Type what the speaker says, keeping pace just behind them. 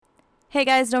Hey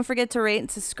guys, don't forget to rate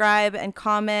and subscribe and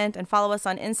comment and follow us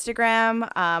on Instagram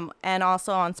and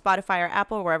also on Spotify or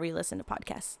Apple, wherever you listen to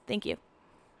podcasts. Thank you.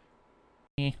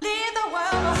 Leave the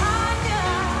world behind you.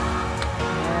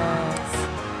 Yes.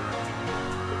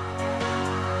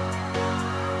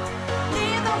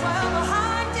 Leave the world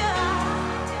behind you.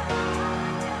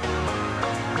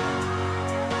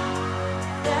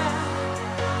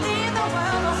 Yeah. Leave the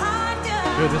world behind you.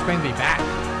 Dude, this brings me back.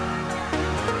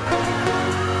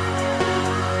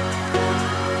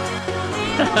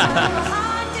 Leave the world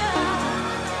behind you.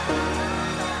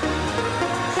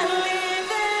 And leave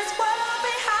this world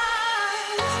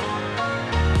behind.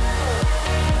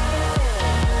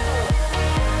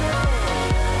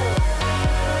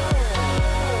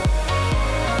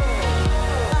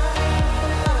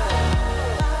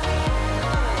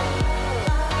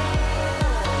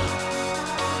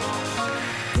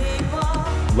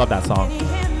 Love that song.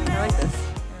 I like this.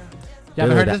 You haven't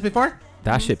Dude, heard that- this before?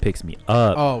 That shit picks me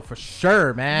up. Oh, for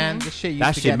sure, man. This shit used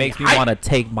That to shit get makes me hyped. want to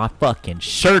take my fucking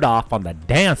shirt off on the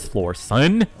dance floor,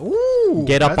 son. Ooh,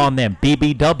 Get up brother. on them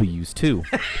BBWs too.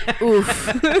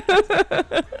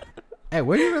 Hey,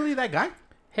 were you really that guy?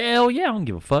 Hell yeah, I don't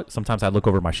give a fuck. Sometimes I look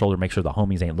over my shoulder, make sure the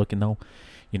homies ain't looking though.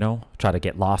 You know, try to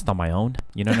get lost on my own.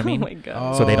 You know what I mean? Oh my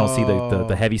god. So they don't see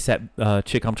the heavy set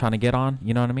chick I'm trying to get on.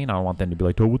 You know what I mean? I don't want them to be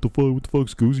like, oh, what the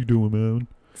fuck's Scoozy doing, man?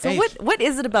 So Hey, what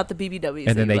is it about the BBWs?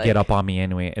 And then they that you get like? up on me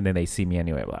anyway, and then they see me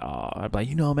anyway. Like, oh, I'm like,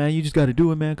 you know, man, you just got to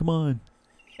do it, man. Come on.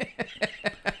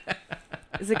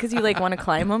 Is it because you like want to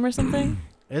climb them or something?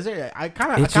 Is it? I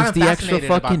kind of. It's just the extra fascinated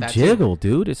about fucking that, too. jiggle,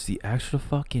 dude. It's the extra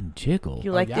fucking jiggle.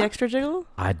 You like yeah? the extra jiggle?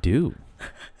 I do.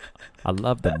 I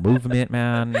love the movement,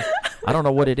 man. I don't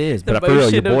know what it is, The but for real,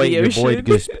 motion of the your boy ocean.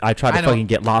 just, I try to I know. fucking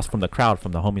get lost from the crowd,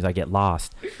 from the homies. I get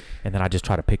lost, and then I just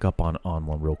try to pick up on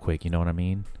one real quick. You know what I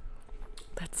mean?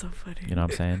 That's so funny. You know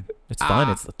what I'm saying? It's fun.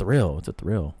 Ah. It's the thrill. It's a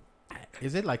thrill.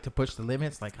 Is it like to push the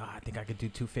limits? Like, oh, I think I could do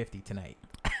 250 tonight.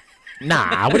 Nah,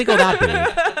 I wouldn't go that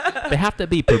big. They have to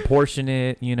be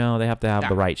proportionate. You know, they have to have Yeah.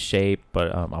 the right shape.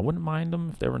 But I wouldn't mind them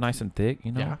if they were nice and thick.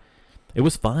 You know, Yeah. it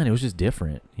was fun. It was just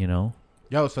different. You know.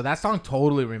 Yo, so that song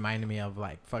totally reminded me of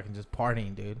like fucking just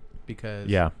partying, dude. Because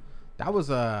Yeah. that was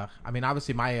I mean,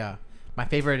 obviously my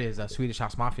favorite is Swedish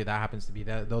House Mafia. That happens to be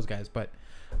those guys, but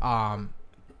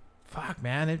fuck,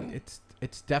 man,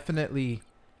 it's definitely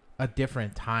a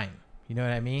different time. You know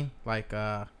what I mean? Like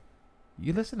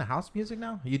you listen to house music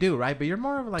now? You do, right? But you're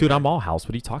more of like Dude, I'm all house.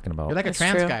 What are you talking about? you're like a That's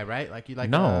trance true. guy, right? Like you like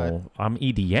No, I'm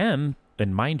EDM,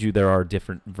 and mind you, there are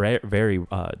different very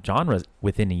genres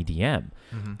within EDM,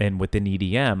 mhm. and within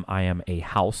EDM, I am a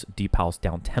house, deep house,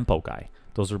 down tempo guy.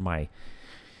 Those are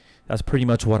that's pretty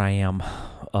much what I am,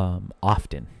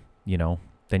 often. You know,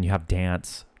 then you have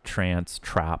dance, trance,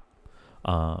 trap,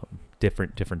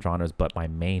 different genres, but my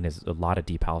main is a lot of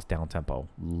deep house, down tempo.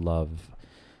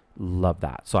 Love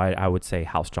that. So I would say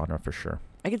house genre for sure.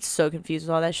 I get so confused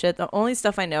with all that shit. The only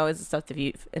stuff I know is the stuff that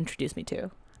you've introduced me to.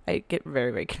 I get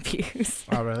very, very confused.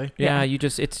 Oh, really? Yeah, Yeah.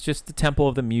 it's just the tempo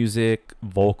of the music,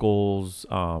 vocals.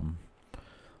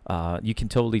 You can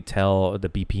totally tell the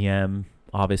BPM,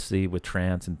 obviously, with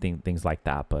trance and things like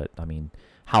that. But I mean,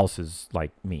 house is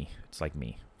like me. It's like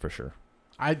me for sure.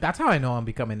 That's how I know I'm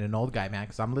becoming an old guy, man.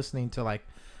 Because I'm listening to like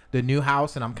the new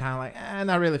house, and I'm kind of like,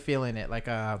 not really feeling it. Like,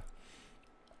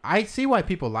 I see why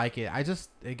people like it.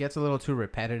 It gets a little too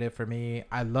repetitive for me.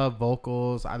 I love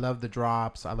vocals. I love the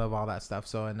drops. I love all that stuff.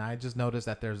 So, and I just noticed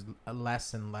that there's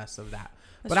less and less of that.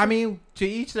 That's But I true. mean, to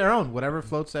each their own. Whatever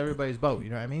floats everybody's boat.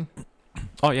 You know what I mean?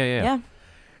 Oh yeah. Yeah.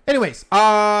 Anyways,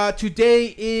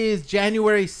 today is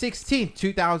January 16th,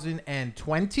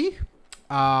 2020.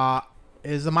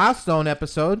 Is a milestone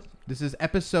episode. This is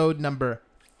episode number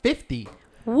 50.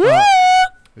 Woo!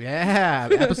 Yeah,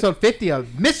 episode 50 of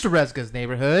Mr. Rezga's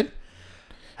Neighborhood.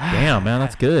 Damn, man,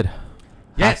 that's good.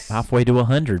 Yes. Halfway to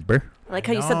 100, bro. I like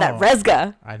how you said that, know.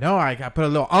 Rezga. I know, I got put a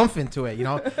little umph into it, you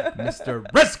know. Mr.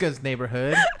 Rezga's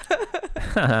Neighborhood.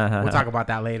 We'll talk about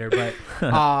that later. But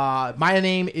my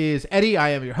name is Eddie. I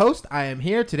am your host. I am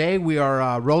here today. We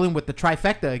are rolling with the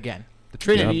trifecta again. The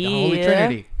Trinity, the Holy Yeah.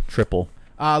 Trinity. Triple.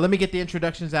 Let me get the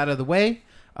introductions out of the way.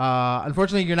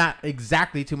 Unfortunately, you're not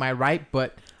exactly to my right,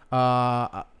 but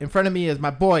in front of me is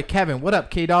my boy, Kevin. What up,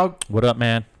 K-Dog? What up,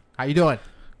 man? How you doing?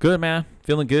 Good, man.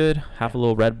 Feeling good. Have a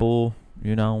little Red Bull.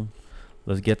 You know,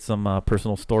 let's get some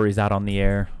personal stories out on the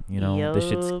air. You know,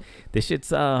 this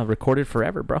shit's recorded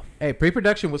forever, bro. Hey,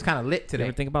 pre-production was kind of lit You today.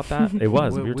 ever think about that? It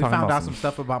was. We We were talking found about out some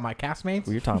stuff about my castmates.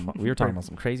 We were talking about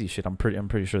some crazy shit. I'm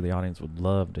pretty sure the audience would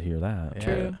love to hear that. Yeah.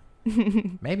 True.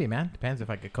 Maybe, man. Depends if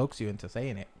I could coax you into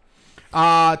saying it.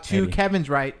 To Maybe. Kevin's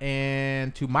right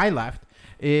and to my left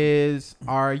is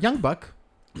our young buck,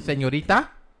 Señorita?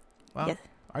 Well, Yes.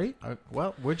 are you?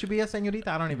 Well, would you be a señorita?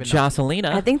 I don't even know.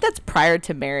 Jocelina. I think that's prior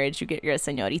to marriage. You're a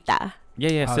señorita.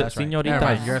 Yeah, Oh, that's right. señorita. Never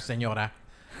mind, you're a señora.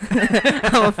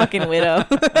 I'm a fucking widow.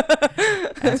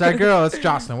 That's our girl. It's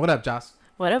Jocelyn. What up, Joss?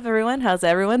 What up, everyone? How's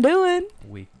everyone doing?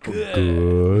 We Good.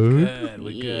 good.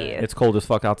 We Yeah. good. It's cold as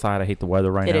fuck outside. I hate the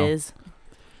weather right It now. is.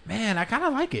 Man, I kind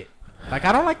of like it. Like,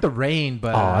 I don't like the rain,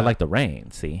 but Oh, I like the rain.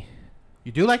 See,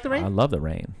 You do like the rain? I love the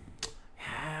rain.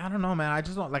 I don't know, man. I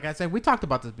just don't. Like I said, we talked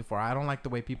about this before. I don't like the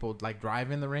way people like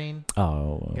drive in the rain.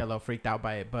 Oh, Get a little freaked out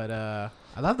by it, but I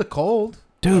love the cold.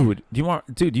 dude, you want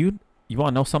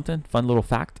to know something? Fun little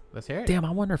fact. Let's hear it. Damn,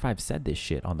 I wonder if I've said this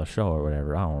shit on the show or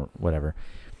whatever. I don't. Whatever.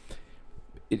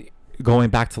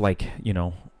 Going back to like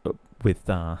with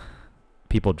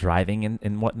people driving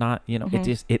and whatnot,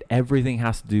 it everything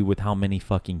has to do with how many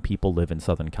fucking people live in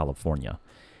Southern California.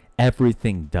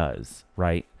 Everything does,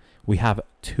 right? We have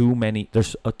too many.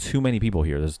 There's too many people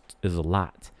here. There's a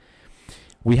lot.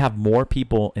 We have more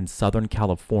people in Southern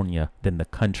California than the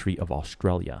country of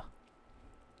Australia.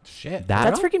 Shit.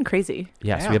 That's freaking crazy.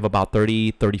 Yes, Damn. we have about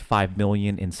 35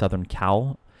 million in Southern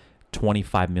Cal,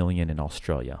 25 million in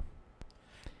Australia.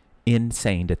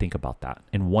 Insane to think about that.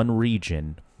 In one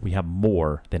region, we have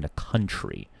more than a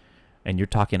country. And you're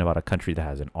talking about a country that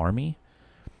has an army,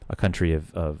 a country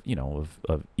of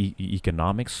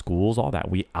economics, schools, all that.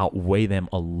 We outweigh them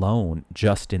alone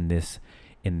just in this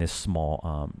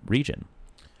small region.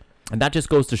 And that just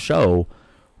goes to show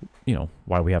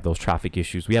why we have those traffic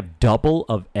issues. We have double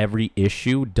of every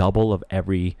issue, double of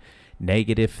every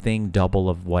negative thing, double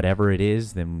of whatever it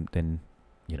is than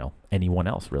anyone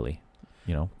else really,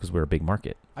 because we're a big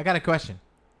market. I got a question.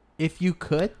 If you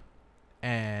could,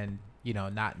 and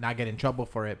not get in trouble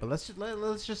for it, but let's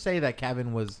just say that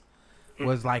Kevin was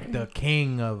like the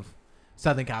king of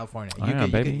Southern California.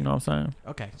 Baby, you know what I'm saying?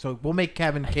 Okay, so we'll make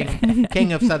Kevin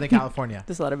king of Southern California.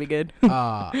 This ought to be good.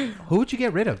 Who would you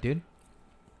get rid of, dude?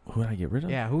 Who would I get rid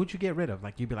of? Yeah, who would you get rid of?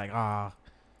 Like, you'd be like, Are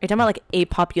you talking about like a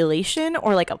population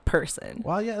or like a person?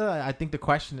 well, yeah, I think the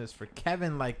question is for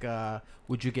Kevin, like,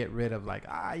 would you get rid of, like,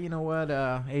 you know what,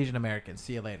 Asian Americans,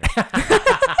 see you later.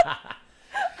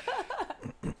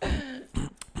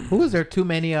 Who is there too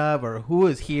many of, or who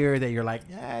is here that you're like,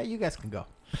 yeah, you guys can go?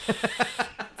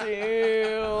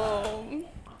 Damn.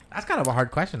 That's kind of a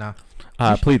hard question now.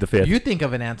 Plead the fifth. You think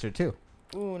of an answer, too.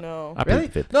 Oh no. I plead Really?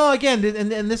 the fifth. No, again,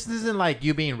 and this isn't like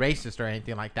you being racist or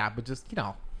anything like that, but just,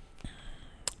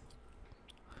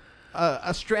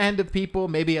 a strand of people,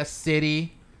 maybe a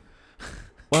city.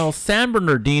 Well, San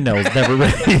Bernardino is never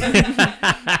ready.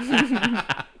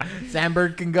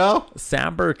 Sandberg can go?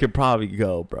 Sandberg could probably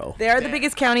go, bro. They are the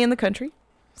biggest county in the country.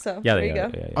 So Yeah, there you go.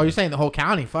 Yeah. Oh, you're saying the whole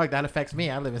county? Fuck, that affects me.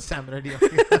 I live in San Bernardino.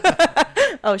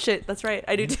 Oh shit, that's right.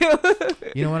 I do too.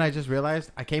 You know what I just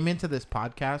realized? I came into this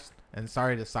podcast, and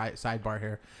sorry to sidebar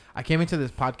here. I came into this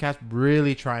podcast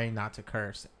really trying not to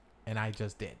curse, and I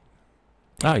just did.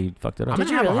 Oh, you fucked it up. Did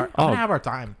you really? I'm gonna have our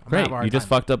time. Great. You just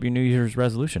fucked up your New Year's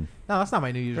resolution. No, that's not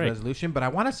my New Year's Great. resolution, but I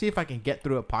want to see if I can get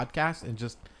through a podcast and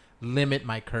just limit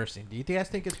my cursing. Do you guys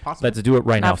think it's possible? Let's do it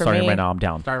right Not now. for Starting me. right now. I'm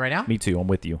down. Start right now? Me too. I'm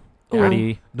with you. Ooh.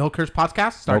 Ready? No curse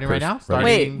podcast? Starting right curse. now? Ready. Starting...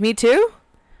 Wait, me too?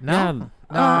 No? Yeah.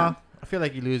 No. I feel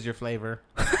like you lose your flavor.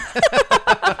 All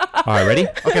right, ready?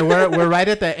 Okay, we're right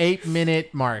at the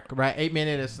 8-minute mark, right? 8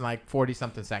 minutes is like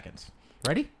 40-something seconds.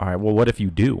 Ready? All right. Well, what if you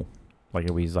do? Like,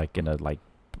 are we like gonna like?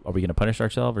 Are we gonna punish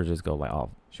ourselves or just go like, oh,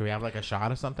 Should we have like a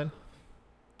shot or something?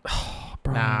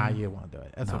 bro. Nah, you won't do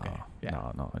it. That's no, okay.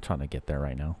 Yeah. No. I'm trying to get there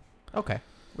right now. Okay.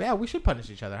 Yeah, we should punish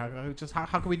each other. How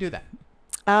can we do that?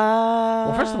 Well,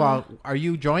 Well, first of all, are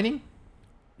you joining?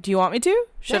 do you want me to?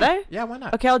 Should Yeah. I? Yeah, why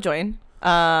not? Okay, I'll join.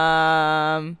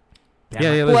 Damn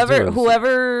Yeah, it. let's do it.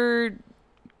 Whoever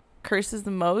curses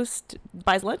the most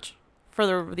buys lunch for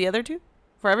the other two,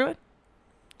 for everyone.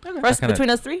 Okay. For us, kinda- between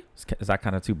us three. Is that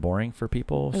kind of too boring for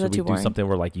people? Is Should that we too do boring? something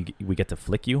where like we get to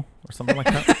flick you or something like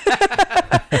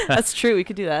that? That's true. We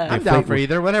could do that. I'm down for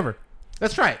either. Whatever.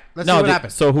 Let's try it. Let's see no, what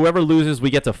happens. so whoever loses, we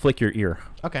get to flick your ear.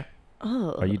 Okay.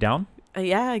 Oh. Are you down?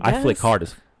 Yeah, I guess. I flick hard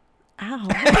as. Ow.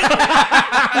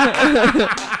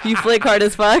 You flick hard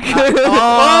as fuck.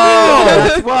 Oh,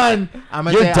 that's one.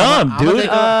 You're dumb, dude.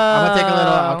 I'm gonna take a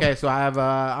little. Oh. Okay, so I'm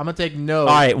gonna take no. All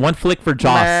right, one flick for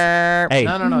Joss. Hey,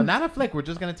 No, not a flick. We're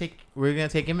gonna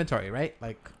take inventory, right?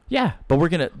 Like, yeah, but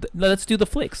let's do the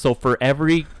flick. So for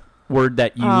every word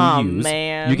that you Oh, use,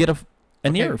 man. you get an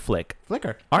Okay. ear flick.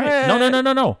 flicker. All right,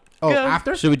 no. Oh, Yeah.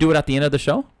 after? Should we do it at the end of the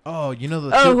show? Oh, you know the.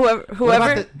 Oh, two,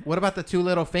 whoever. What about the two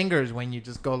little fingers when you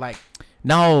just go like?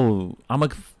 No, I'm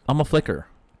a flicker.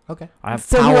 Okay. I have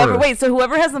So power.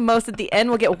 whoever has the most at the end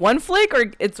will get one flick,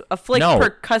 or it's a flick No.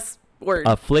 per cuss word.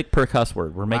 A flick per cuss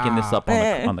word. We're making this up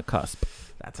on the cusp.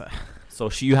 That's a So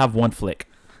you have one flick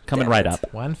coming Damn right it.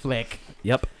 up. one flick.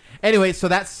 Yep. Anyway, so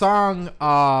that song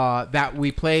that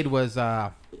we played was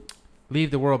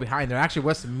 "Leave the World Behind." There actually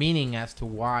was some meaning as to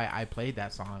why I played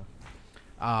that song.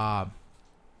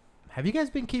 Have you guys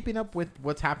been keeping up with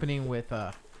what's happening with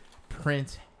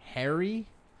Prince Harry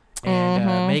and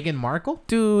Meghan Markle?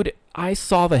 Dude, I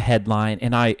saw the headline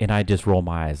and I just roll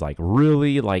my eyes like,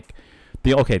 really? Like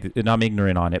and I'm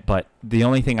ignorant on it, but the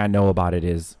only thing I know about it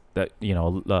is that,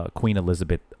 Queen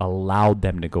Elizabeth allowed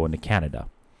them to go into Canada.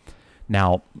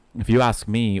 Now, if you ask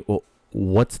me, well,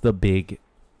 what's the big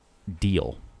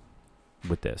deal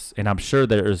with this? And I'm sure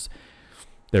there's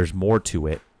more to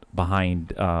it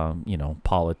behind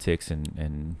politics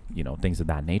and things of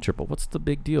that nature, but what's the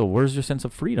big deal? Where's your sense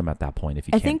of freedom at that point if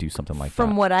you can't do something like that?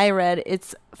 From what I read,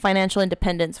 it's financial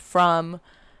independence from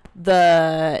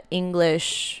the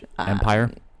English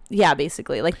Empire? Yeah,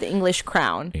 basically, like the English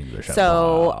crown. English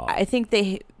So Empire. I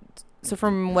think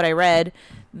from what I read,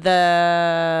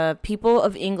 the people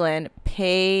of England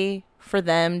pay for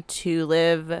them to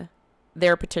live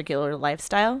their particular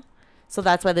lifestyle. So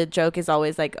that's why the joke is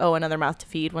always like, oh, another mouth to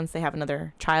feed once they have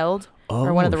another child,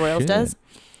 or one of the royals does.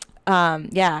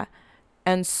 Yeah.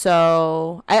 And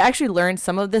so I actually learned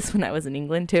some of this when I was in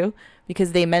England too,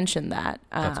 because they mentioned that.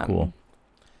 That's cool.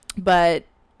 But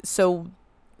so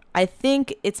I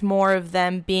think it's more of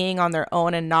them being on their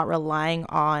own and not relying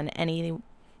on any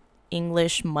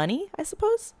English money, I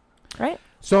suppose. Right?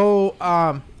 So,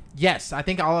 yes, I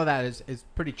think all of that is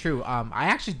pretty true. I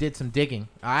actually did some digging.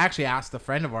 I actually asked a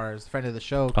friend of ours, friend of the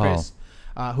show, Chris,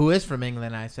 who is from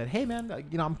England. I said, hey, man,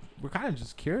 we're kind of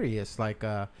just curious, like,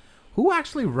 who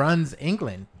actually runs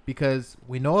England? Because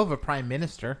we know of a prime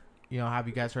minister. Have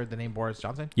you guys heard the name Boris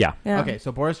Johnson? Yeah. Okay,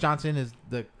 so Boris Johnson is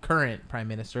the current prime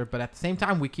minister, but at the same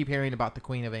time, we keep hearing about the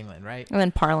Queen of England, right? And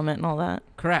then Parliament and all that.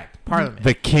 Correct. Parliament.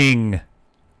 The king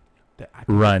I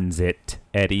runs it,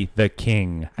 Eddie. The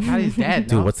king. thought he's dead.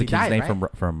 Dude, no? what's the He king's died, name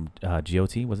right? from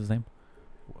GOT? What's his name?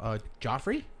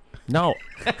 Joffrey? No.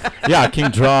 Yeah, King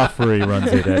Joffrey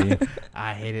runs it, Eddie.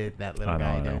 I hated that little I know,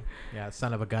 guy. I know. Dude. Yeah,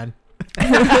 son of a gun.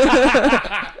 I'm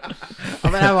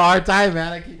gonna have a hard time,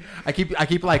 man. I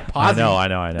keep like pausing. I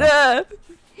know.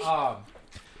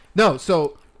 No,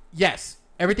 so yes,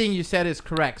 everything you said is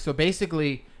correct. So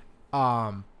basically,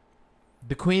 the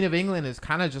Queen of England is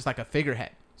kind of just like a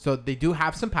figurehead. So they do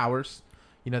have some powers.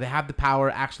 They have the power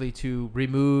actually to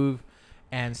remove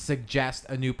and suggest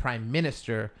a new prime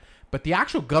minister, but the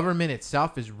actual government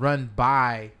itself is run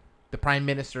by the prime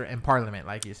minister and parliament,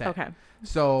 like you said. Okay.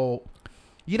 So,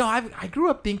 I grew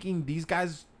up thinking these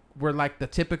guys were like the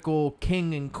typical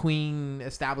king and queen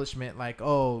establishment, like,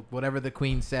 oh, whatever the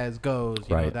queen says goes,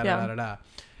 Right. da.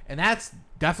 And that's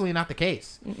definitely not the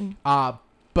case.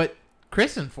 But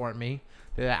Chris informed me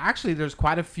that actually there's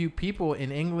quite a few people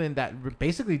in England that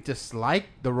basically dislike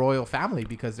the royal family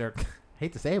because they're, I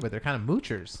hate to say it, but they're kind of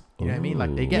moochers. You know what I mean?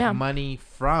 Like they get Yeah. money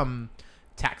from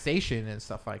taxation and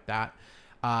stuff like that,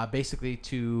 basically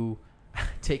to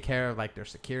take care of like their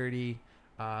security,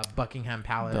 Buckingham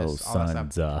Palace, Those all that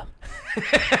sons. stuff.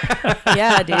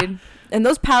 Yeah, dude. And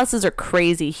those palaces are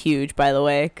crazy huge, by the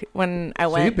way. When I So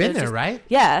went, you've been it's there, just- right?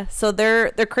 Yeah, so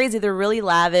they're crazy. They're really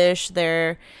lavish.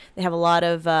 They have a lot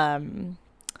of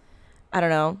I don't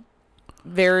know,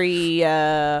 very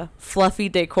fluffy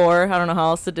decor. I don't know how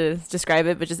else to describe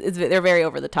it, but they're very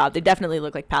over the top. They definitely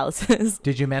look like palaces.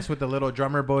 Did you mess with the little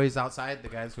drummer boys outside? The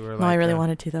guys who were like, No, I really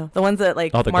wanted to though. The ones that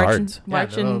like Oh, the march guards. and,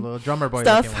 march the and little drummer boy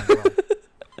stuff. looking ones.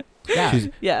 Yeah. She's,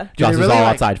 yeah. Do they Joss is really all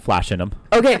like- outside flashing them.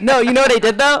 Okay, no, you know what I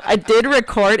did though? I did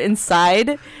record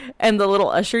inside, and the little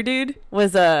usher dude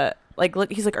was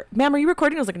look, he's like, "Ma'am, are you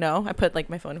recording?" I was like, "No." I put like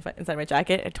my phone inside my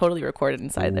jacket. I totally recorded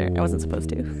inside there. I wasn't supposed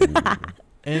to.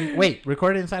 And wait,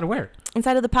 recorded inside of where?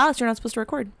 Inside of the palace, you're not supposed to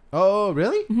record. Oh,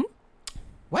 really? Mhm.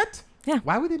 What? Yeah.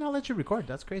 Why would they not let you record?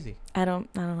 That's crazy. I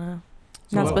don't know.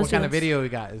 So Not what supposed kind to. of video you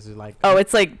got? Is it like Oh,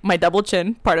 it's like my double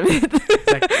chin part of it.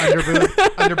 it's like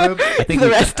underboob? I think The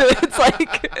we- rest of it's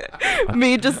like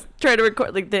me just trying to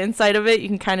record like the inside of it. You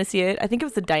can kind of see it. I think it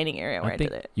was the dining area where I, think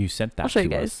did it. you sent that I'll show to you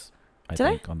guys. us. I Did I?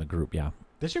 think on the group, yeah.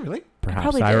 Did she really? Perhaps.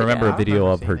 probably I did, remember yeah. a video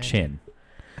I of her remember chin.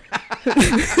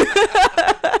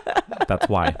 That's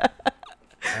why.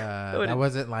 That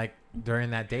wasn't like during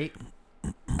that date.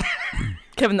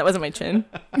 Kevin, that wasn't my chin.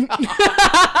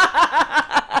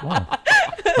 Wow.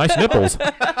 Nice nipples.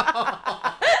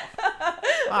 I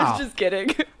Wow. was just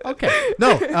kidding. Okay.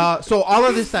 No. So all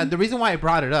of this, the reason why I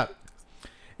brought it up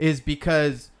is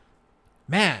because,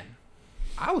 man,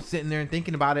 I was sitting there and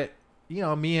thinking about it.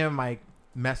 Me and my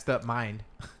messed up mind.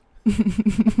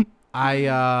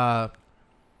 I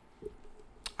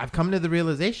I've come to the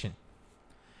realization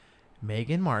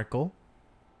Meghan Markle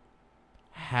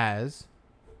has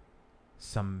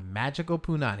some magical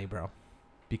punani, bro,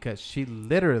 because she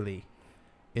literally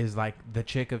is like the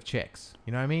chick of chicks.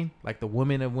 You know what I mean? Like the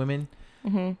woman of women.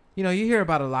 Mm-hmm. You know, you hear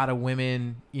about a lot of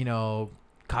women, you know,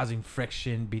 causing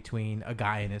friction between a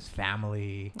guy and his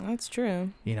family. That's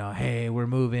true. You know, hey, we're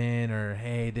moving, or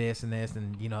hey, this and this,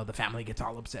 and you know, the family gets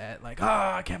all upset, like, oh,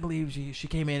 I can't believe she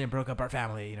came in and broke up our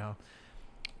family. You know,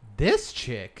 this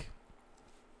chick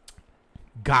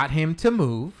got him to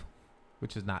move,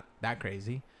 which is not that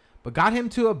crazy, but got him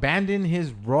to abandon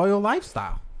his royal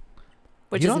lifestyle.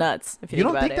 Which You is don't- nuts. If you, You think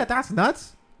don't about think it. that that's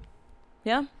nuts?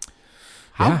 Yeah.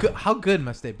 How good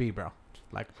must it be, bro?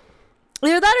 Like,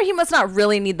 Either that or he must not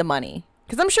really need the money.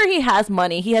 Because I'm sure he has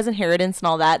money. He has inheritance and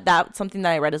all that. That's something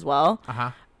that I read as well.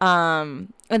 And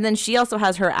then she also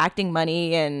has her acting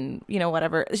money and, you know,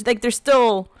 whatever. It's like, they're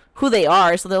still who they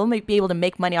are. So they'll be able to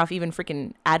make money off even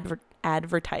freaking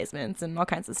advertisements and all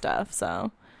kinds of stuff.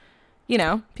 So, you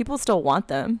know, people still want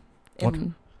them. What?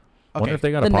 And Wonder okay, if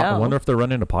they got But I no. wonder if they're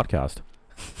running a podcast.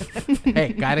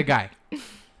 hey, guy to guy,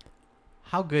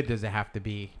 how good does it have to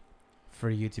be for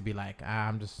you to be like,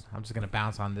 I'm just gonna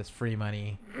bounce on this free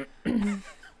money,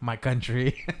 my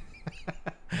country.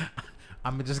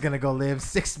 I'm just gonna go live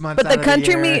 6 months. But out the of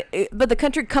country, year. but the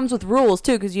country comes with rules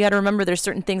too, because you got to remember there's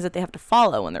certain things that they have to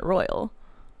follow when they're royal,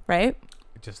 right?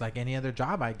 Just like any other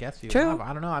job, I guess you True. have.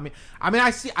 I don't know. I mean, I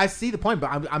see the point,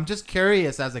 but I'm just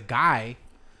curious as a guy,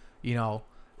 you know,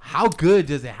 how good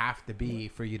does it have to be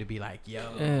for you to be like,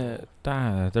 yo,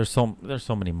 There's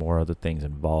so many more other things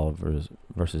involved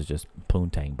versus just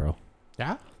poontang, bro.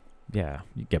 yeah, Yeah,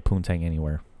 you get poontang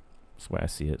anywhere. That's the way I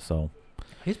see it. So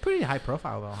he's pretty high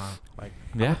profile though, huh? Like,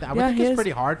 Yeah. I would Yeah, think he it's is. pretty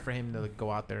hard for him to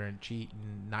go out there and cheat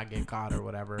and not get caught or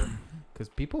whatever, because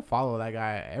people follow that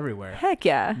guy everywhere. Heck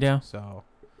yeah. yeah, So,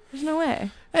 There's no way.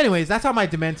 anyways, that's how my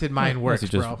demented mind Unless works, you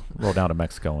just bro. roll down to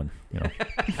Mexico and Yeah,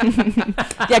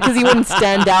 because he wouldn't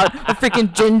stand out a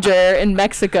freaking ginger in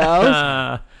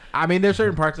Mexico. I mean, there's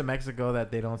certain parts of Mexico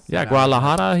that they don't. yeah, stand out.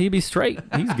 Guadalajara, he be straight.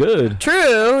 He's good.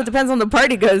 True. It depends on the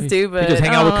party goes to, but He just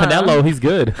hang out with Canelo. He's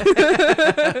good.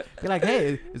 Be like,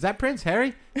 hey, is that Prince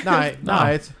Harry? No, No,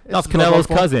 it's That's Canelo's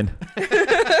Rodolfo. cousin.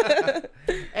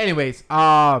 Anyways,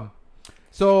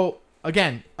 so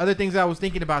again, other things I was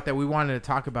thinking about that we wanted to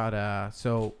talk about.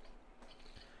 So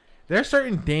there are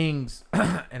certain things,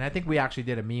 and I think we actually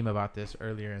did a meme about this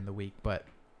earlier in the week, but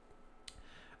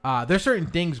there's certain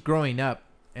things growing up,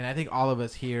 and I think all of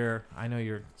us here, I know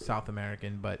you're South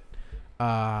American, but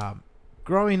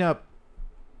growing up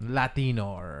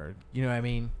Latino, or you know what I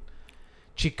mean,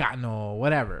 Chicano,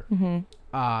 whatever.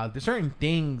 Mm-hmm. There's certain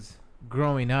things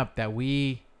growing up that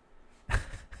we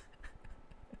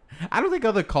I don't think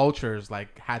other cultures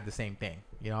like had the same thing.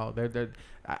 You know,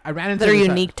 I ran into That are this,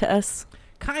 unique to us.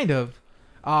 kind of.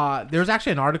 There was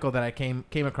actually an article that I came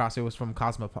across. It was from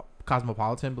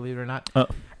Cosmopolitan, believe it or not.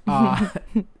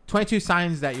 22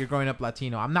 signs that you're growing up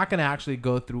Latino. I'm not gonna actually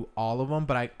go through all of them,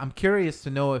 but I'm curious to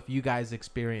know if you guys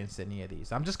experienced any of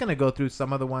these. I'm just gonna go through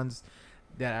some of the ones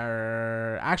that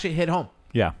are actually hit home.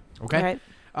 Yeah. Okay.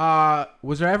 Right.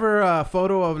 Was there ever a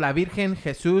photo of La Virgen,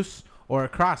 Jesus, or a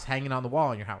cross hanging on the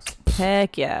wall in your house?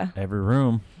 Heck yeah. Every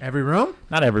room. Every room?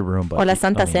 Not every room, but Or La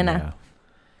Santa Cena. yeah.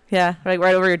 Yeah, like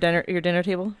right over your dinner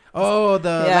table. Oh,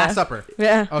 the Yeah. Last Supper.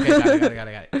 Yeah. Okay, got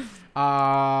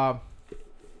it.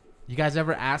 You guys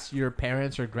ever ask your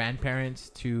parents or grandparents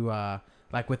to,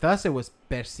 like with us, it was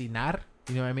persinar.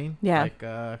 You know what I mean? Yeah. Like,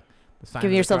 the sign Give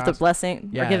of the yourself the cross. blessing,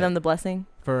 Yeah. or give them the blessing.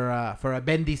 For a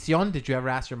bendición. Did you ever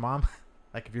ask your mom?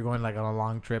 Like if you're going like on a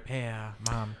long trip, hey,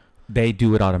 mom. They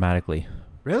do it automatically.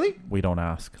 Really? We don't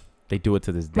ask. They do it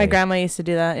to this day. My grandma used to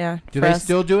do that. Yeah. Do for they us.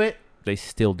 still do it? They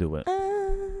still do it.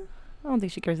 I don't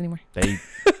think she cares anymore. They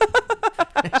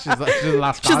she's like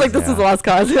lost. She's like, this is the last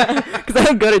cause. Because I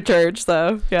don't go to church,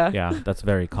 so yeah. yeah, that's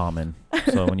very common.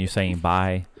 So when you're saying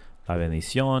bye, la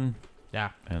bendición, Yeah.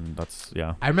 and that's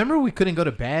yeah. I remember we couldn't go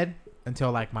to bed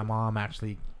until like my mom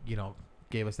actually, you know,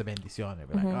 gave us the bendición. And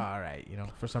we're like, Mhm. oh, all right, you know,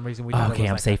 for some reason we thought it Okay, was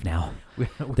I'm like safe now. we-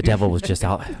 The devil was just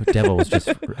out. The devil was just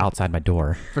outside my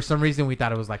door. For some reason we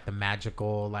thought it was like the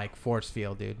magical like force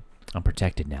field, dude. I'm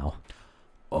protected now.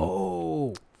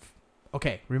 Oh.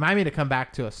 Okay, remind me to come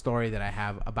back to a story that I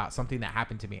have about something that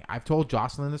happened to me. I've told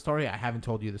Jocelyn the story. I haven't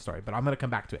told you the story, but I'm gonna come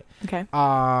back to it. Okay.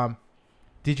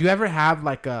 Did you ever have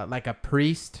like a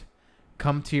priest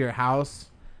come to your house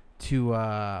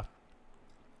to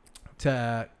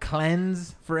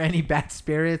cleanse for any bad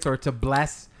spirits or to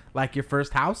bless like your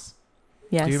first house?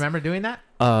 Yes. Do you remember doing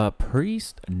that?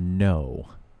 Priest? No.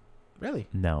 Really?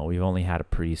 No, we've only had a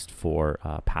priest for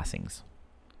passings.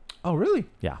 Oh, really?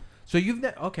 Yeah. So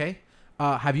okay.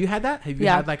 Have you had that? Have you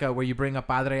Yeah. had like a where you bring a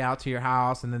padre out to your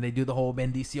house and then they do the whole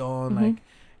bendición, Mhm. like,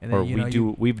 and then Or you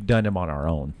know we've done them on our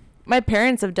own. My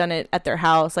parents have done it at their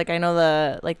house. Like I know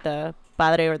the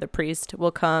padre or the priest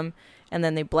will come and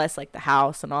then they bless like the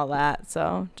house and all that.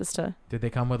 So just to did they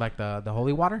come with like the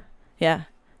holy water? yeah,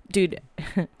 dude.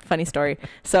 Funny story.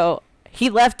 So he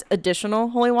left additional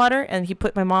holy water and he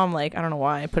put my mom like I don't know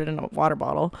why I put it in a water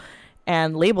bottle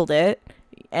and labeled it.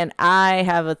 And I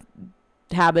have a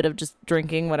habit of just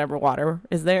drinking whatever water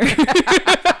is there.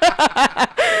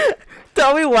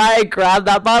 Tell me why I grabbed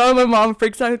that bottle and my mom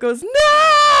freaks out and goes, no!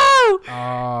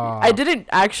 Oh. I didn't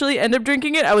actually end up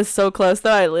drinking it. I was so close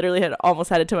though. I literally had almost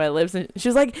had it to my lips and she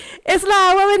was like, es la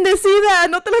agua bendecida,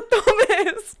 no te lo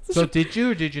tomes. So did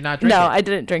you or did you not drink No, it? I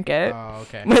didn't drink it. Oh,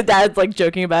 okay. My dad's like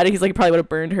joking about it. He's like, probably would have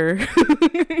burned her.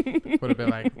 Would have been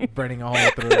like burning a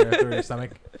hole through your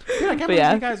stomach. Dude, I can't believe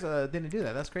yeah. you guys didn't do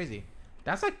that. That's crazy.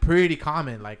 That's like pretty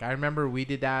common. Like I remember we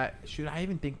did that. Shoot, I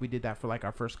even think we did that for like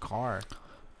our first car.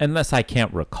 Unless I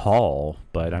can't recall,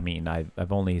 but I mean,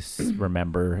 I've only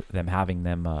remember them having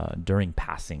them during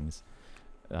passings,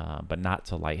 but not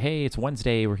to like, hey, it's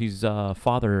Wednesday where he's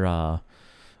Father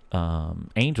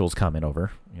Angel's coming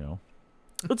over, you know.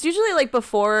 It's usually like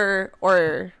before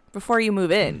you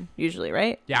move in, usually,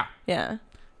 right? Yeah. Yeah.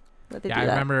 That they Yeah, do I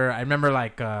that. remember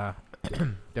like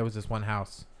there was this one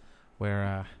house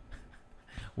where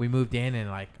we moved in and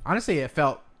like honestly it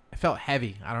felt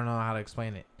heavy. I don't know how to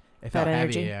explain it. It felt Bad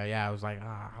heavy. energy. Yeah, I was like,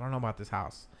 I don't know about this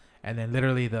house. And then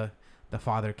literally the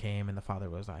father came and the father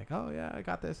was like, oh yeah, I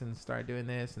got this, and started doing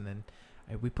this, and then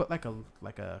we put like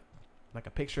a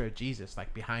picture of Jesus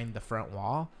like behind the front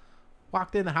wall.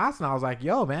 Walked in the house and I was like,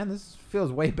 yo man, this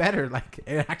feels way better. Like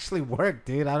it actually worked,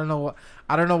 dude. I don't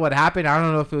know what happened. I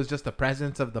don't know if it was just the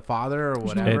presence of the father or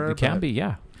whatever. It can but- be,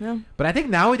 yeah. Yeah. But I think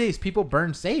nowadays people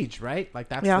burn sage, right? Like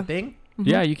that's Yeah. the thing. Mhm.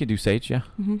 Yeah, you can do sage, yeah.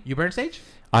 Mhm. You burn sage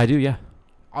I do, yeah.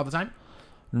 all the time.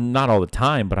 Not all the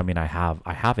time, but I mean, I have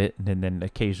it, and then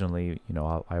occasionally, you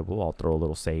know, I'll throw a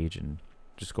little sage and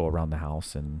just go around the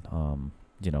house, and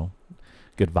you know,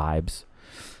 good vibes.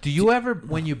 Do you ever,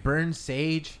 when you burn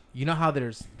sage, you know how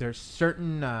there's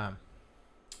certain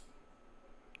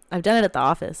I've done it at the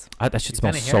office. That shit You've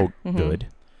done smells it so here? Mhm. good.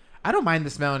 I don't mind the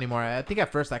smell anymore. I think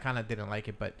at first I kind of didn't like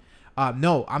it, but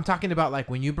no, I'm talking about like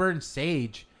when you burn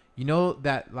sage, you know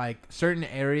that like certain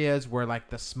areas where like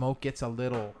the smoke gets a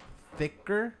little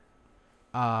thicker,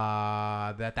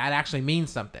 that actually means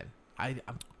something. I'm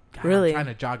Really? trying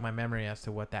to jog my memory as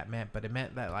to what that meant, but it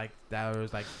meant that like that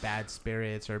was like bad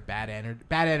spirits or bad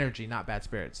energy, not bad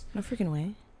spirits. No freaking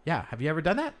way. Yeah, have you ever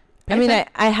done that? I mean,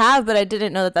 I have, but I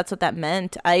didn't know that that's what that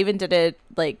meant. I even did it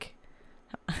like,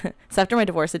 so after my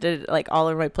divorce, I did it like all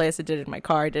over my place. I did it in my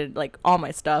car. I did like all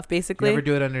my stuff You basically. ever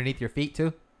do it underneath your feet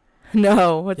too?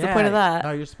 No, what's the point of that?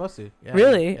 No, you're supposed to. Yeah,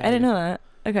 Really? yeah, I didn't yeah. know that.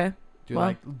 Okay. Do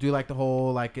Wow. like the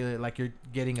whole like you're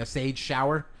getting a sage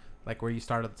shower, like where you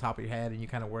start at the top of your head and you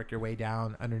kind of work your way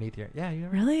down underneath your. Yeah, you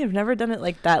ever? Really? I've never done it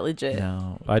like that legit.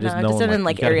 No, I just I've know just done it in, you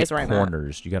like, gotta areas hit where I'm at.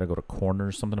 corners. You got to go to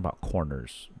corners. Something about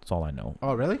corners. That's all I know.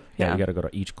 Oh, really? Yeah, Yeah. you got to go to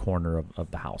each corner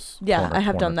of the house. Yeah, Corner, I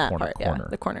have done corner, that corner, part. corner. Yeah,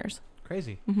 the corners.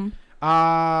 Crazy. Mm-hmm.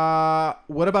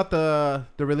 What about the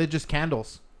religious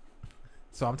candles?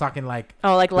 So I'm talking like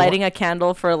Oh, like The lighting a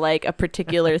candle for like a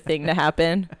particular thing to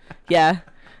happen. Yeah,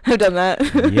 I've done that.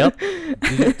 Yep.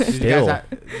 did Still.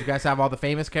 you guys have all the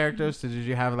famous characters? Did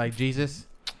you have like Jesus?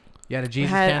 You had a I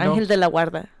Jesus had candle. Ángel de la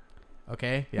Guarda.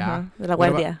 Okay, yeah. Uh-huh. De la What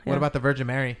Guardia. about, what about the Virgin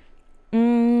Mary?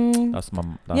 That's my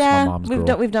mom's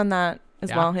girl. We've done that as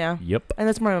Yeah? well. Yeah, Yep. and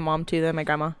that's more my mom too than my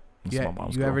grandma. That's You, my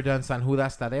mom's you girl. ever done San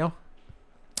Judas Tadeo?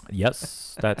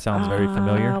 Yes, that sounds very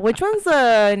familiar. Which one's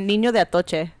Niño de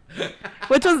Atoche?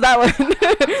 Which one's that one?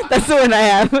 That's the one I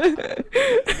have.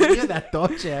 Yeah, that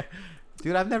Doce.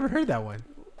 Dude, I've never heard that one.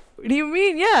 What do you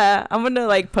mean? Yeah, I'm gonna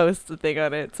like post the thing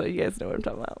on it so you guys know what I'm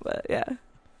talking about. But yeah,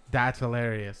 That's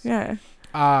hilarious. yeah.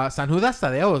 San Judas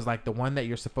Tadeo is like the one that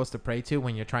you're supposed to pray to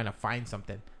when you're trying to find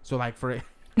something. So like for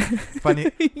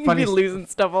funny You funny be losing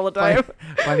stuff all the time.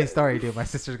 funny story, dude. My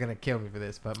sister's gonna kill me for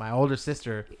this, but my older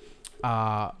sister,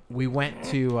 we went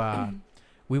to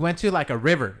like a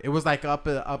river. It was like up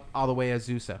all the way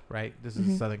Azusa, right? This is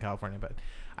Mhm. Southern California, but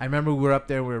I remember we were up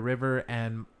there with a river,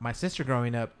 and my sister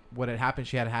growing up, what had happened,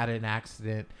 she had an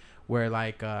accident where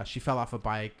like she fell off a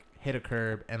bike, hit a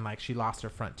curb, and like she lost her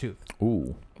front tooth.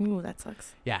 Ooh. Ooh, that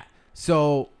sucks. Yeah.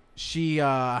 So she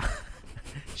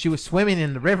she was swimming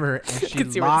in the river and she can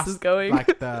see where this lost is going.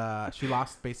 like she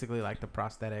lost basically like the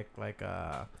prosthetic like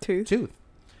Tooth. tooth.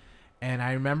 And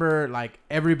I remember like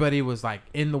everybody was like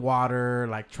in the water,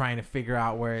 like trying to figure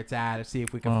out where it's at to see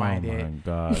if we can find it. Oh my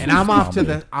god! And I'm off to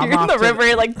the You're in the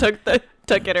river. Like took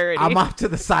it already. I'm off to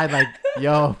the side like,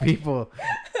 yo, people,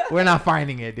 we're not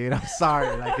finding it, dude. I'm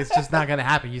sorry. Like, it's just not going to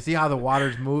happen. You see how the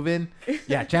water's moving?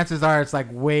 Yeah, chances are it's like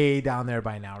way down there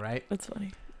by now, right? That's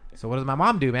funny. So what does my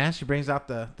mom do, man? She brings out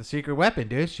the secret weapon,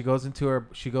 dude. She goes into her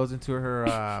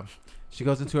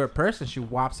purse and she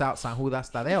whops out San Judas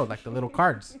Tadeo, like the little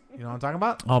cards. You know what I'm talking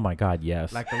about? Oh my god!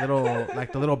 Yes. Like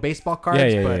the little baseball cards.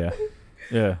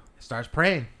 Yeah. Starts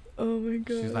praying. Oh my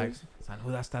god. She's like, San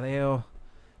Judas Tadeo,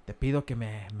 te pido que me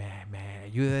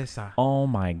ayudes a. Oh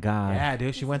my god. Yeah,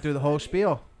 dude. She went through the whole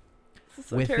spiel. This is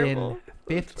so Within terrible.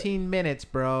 15 minutes,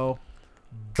 bro.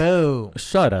 Boom.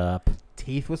 Shut up.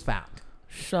 Teeth was found.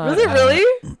 Shut Was it up.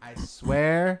 really? I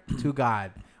swear to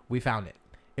God, we found it.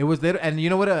 It was little, and you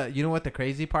know what the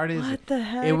crazy part is? What the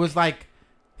heck? It was like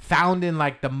found in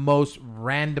like the most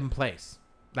random place.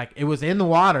 Like it was in the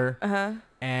water,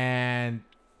 and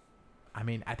I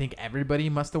mean, I think everybody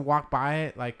must have walked by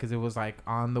it, like because it was like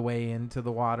on the way into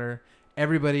the water.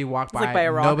 Everybody walked by, like by a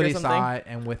it. rock or Nobody something. saw it,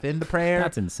 and within the prayer,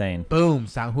 That's insane. boom,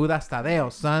 San Judas Tadeo,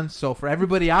 son. So for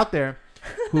everybody out there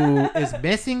who is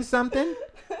missing something,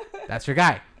 that's your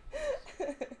guy. All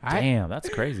right. Damn, that's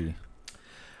crazy.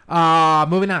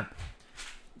 Moving on.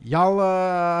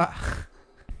 Y'all,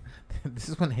 this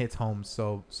is when it hits home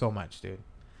so much, dude.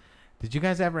 Did you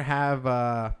guys ever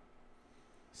have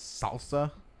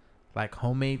salsa? Like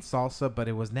homemade salsa, but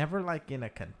it was never like in a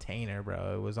container,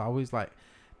 bro. It was always like,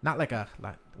 not like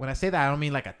when I say that, I don't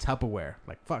mean like a Tupperware.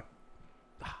 Like, fuck.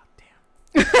 Ah,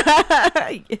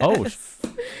 damn. Yes. Oh,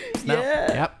 No.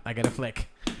 Yeah. Yep, I got a flick.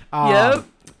 Yep.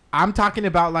 I'm talking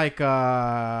about like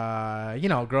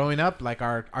growing up, like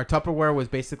our Tupperware was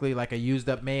basically like a used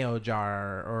up mayo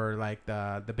jar, or like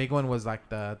the big one was like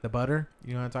the butter.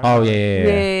 You know what I'm talking Oh about?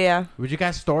 Yeah. Would you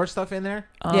guys store stuff in there?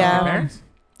 Yeah. Your parents?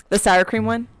 The sour cream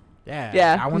one. Yeah.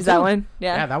 Yeah. Use that too. one.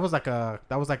 Yeah, Yeah. that was like the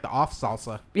off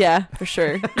salsa. Yeah, for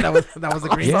sure. That was the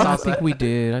green Yeah, I salsa. think we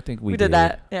did. I think we we did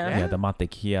that. Yeah. Yeah. Yeah, the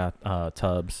mantequilla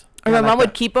tubs. Or Yeah, my like mom would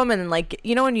that. keep them, and like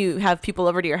when you have people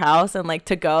over to your house and like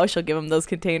to go, she'll give them those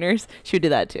containers. She would do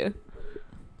that too.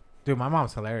 Dude, my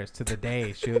mom's hilarious to the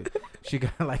day. She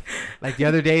got like the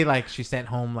other day, like she sent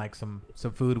home like some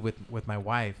food with my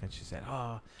wife, and she said,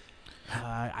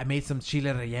 I made some chile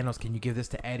rellenos. Can you give this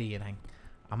to Eddie? And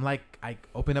I'm like, I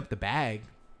open up the bag,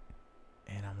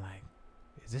 and I'm like,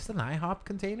 is this an IHOP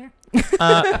container?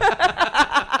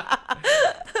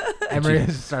 And Maria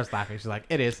just starts laughing. She's like,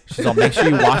 it is. She's all, make sure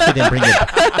you wash it and bring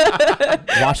it.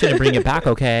 Wash it and bring it back,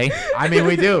 okay? I mean,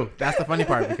 we do. That's the funny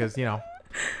part because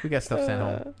we get stuff sent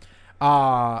home.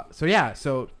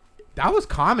 So that was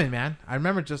common, man. I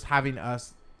remember just having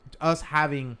us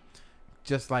having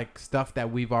just like stuff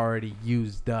that we've already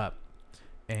used up,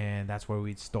 and that's where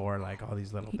we'd store like all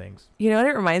these little things. You know what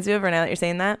it reminds me of right now that you're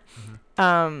saying that?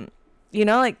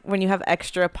 Like when you have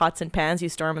extra pots and pans, you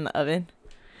store them in the oven.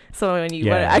 So when you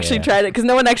want to actually try it, because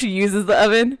no one actually uses the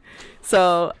oven.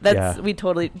 So we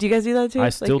totally. Do you guys do that too? I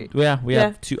still, we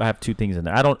have two. I have two things in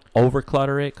there. I don't over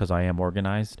clutter it because I am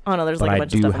organized. Oh no, there's But like a I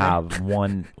bunch do of stuff have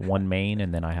one main,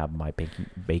 and then I have my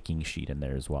baking sheet in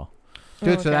there as well.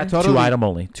 Dude, Oh, so that okay.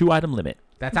 totally 2 item limit.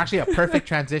 That's actually a perfect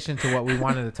transition to what we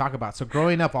wanted to talk about. So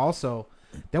growing up, also,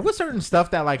 there was certain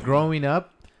stuff that like growing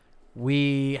up,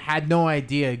 we had no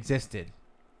idea existed,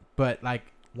 but like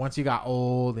once you got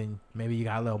old and maybe you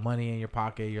got a little money in your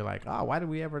pocket, you're like, oh, why did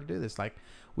we ever do this? Like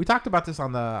we talked about this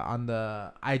on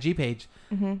the IG page.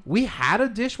 Mm-hmm. We had a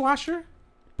dishwasher,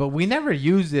 but we never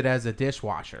used it as a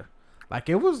dishwasher. Like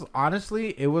it was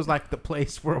like the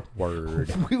place where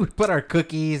Word. we would put our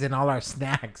cookies and all our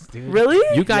snacks, dude. Really?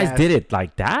 You guys Yes. did it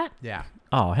like that? Yeah.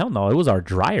 Oh hell no! It was our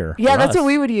dryer. Yeah, for that's us. what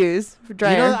we would use for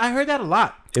dryer. You know, I heard that a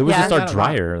lot. It was Yeah. just our That a lot.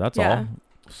 dryer. That's Yeah. all.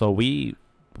 So we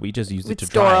just used it We'd to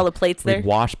store dry. all the plates there. We'd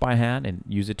wash by hand and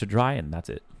use it to dry, and that's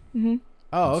it. Mm-hmm.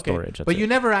 Oh, And okay. storage, that's But you it.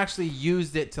 never actually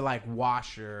used it to like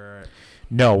wash or.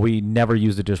 No, we never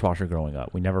used a dishwasher growing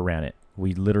up. We never ran it.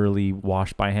 We literally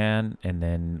washed by hand, and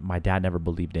then my dad never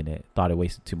believed in it. Thought it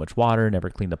wasted too much water, never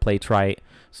cleaned the plates right.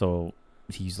 So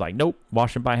he's like, nope,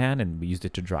 wash them by hand, and we used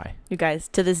it to dry. You guys,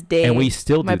 to this day, And we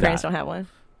still my do parents that. don't have one.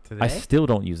 Today? I still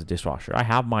don't use a dishwasher. I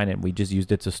have mine, and we just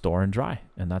used it to store and dry,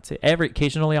 and that's it.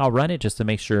 Occasionally I'll run it just to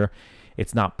make sure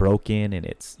it's not broken and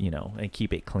it's and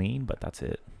keep it clean, but that's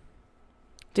it.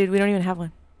 Dude, we don't even have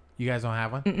one. You guys don't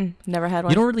have one? Mm-mm, never had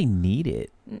one. You don't really need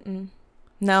it. Mm-mm.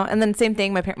 No, and then same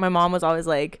thing. My mom was always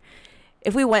like,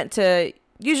 if we went to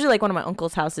usually like one of my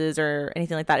uncle's houses or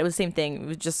anything like that. It was the same thing. It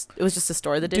was just to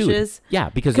store the Dude, dishes. Yeah,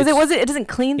 because It doesn't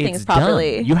clean things it's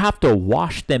properly. Dumb. You have to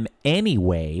wash them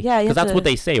anyway. Yeah, you because have that's to- what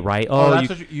they say, right? Oh,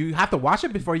 Oh, you have to wash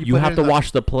it before you. you put have it to in the-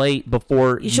 wash the plate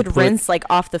before You should put- rinse like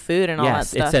off the food and all that Yes,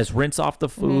 stuff. it says rinse off the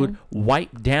food, Mm-hmm.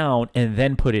 wipe down, and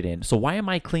then put it in. So why am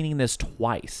I cleaning this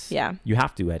twice? Yeah. You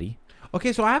have to, Eddie.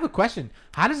 Okay, so I have a question.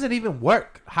 How does it even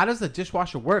work? How does the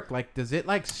dishwasher work? Like, does it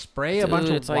like spray a bunch Dude,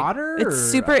 of it's like- water? It's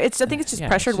super. I think it's just Yeah,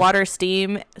 pressured it's just- water,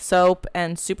 steam, soap,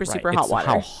 and super Right. hot It's water.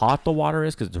 how hot the water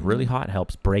is, because it's really hot. It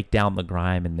helps break down the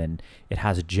grime, and then it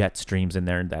has jet streams in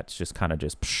there, and that's just kind of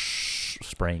just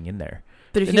spraying in there.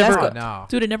 But if It you never- ask, no.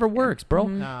 Dude, it never works, bro.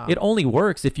 Mm-hmm. No. It only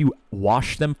works if you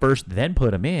wash them first, then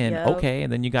put them in. Yep. Okay,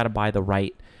 and then you got to buy the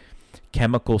right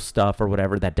chemical stuff or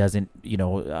whatever that doesn't,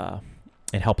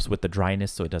 it helps with the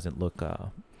dryness so it doesn't look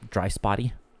dry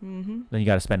spotty. mm-hmm. Then you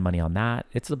got to spend money on that.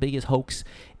 It's the biggest hoax.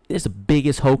 It's the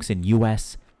biggest hoax in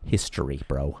U.S. history,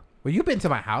 bro. Well, you've been to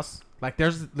my house. Like,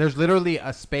 there's literally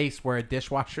a space where a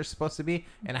dishwasher's supposed to be,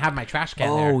 and I have my trash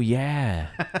can there. Oh yeah.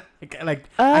 Like,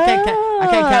 I can't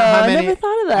count how I many. never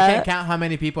thought of I that. can't count how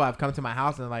many people have come to my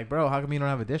house and like, bro, how come you don't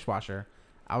have a dishwasher?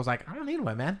 I was like, I don't need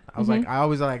one, man. I was like, I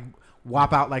always like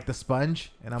whop out like the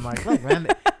sponge, and I'm like, look, man,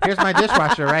 here's my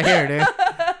dishwasher right here, dude.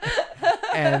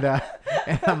 And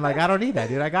I'm like, I don't need that,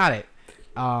 dude. I got it.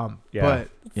 But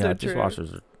Yeah, so true.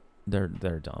 dishwashers are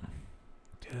they're dumb.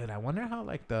 dude, I wonder how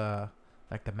like the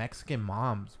Mexican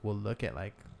moms will look at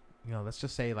like, let's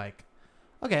just say like,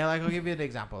 okay, like I'll give you an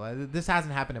example. This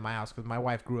hasn't happened in my house because my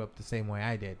wife grew up the same way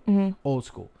I did, Mm-hmm. old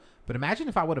school. But imagine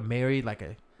if I would have married like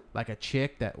a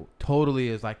chick that totally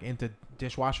is like into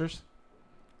dishwashers.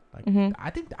 Like Mhm. I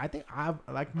think I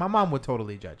like my mom would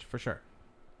totally judge for sure.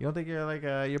 You don't think you're like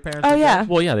your parents? Oh, would yeah. judge?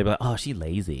 Well, yeah, they'd be like, oh, she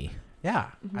lazy. Yeah.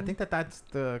 I think that's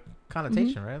the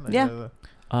connotation, right? Like, Yeah.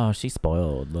 Oh, she's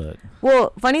spoiled. Look.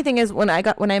 Well, funny thing is when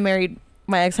I married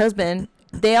my ex-husband,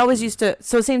 they always used to.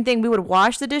 So same thing. We would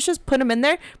wash the dishes, put them in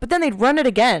there, but then they'd run it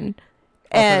again,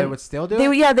 Oh, so and they would still do they it?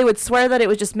 would, yeah, they would swear that it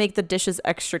would just make the dishes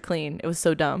extra clean. It was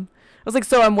so dumb. I was like,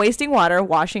 so I'm wasting water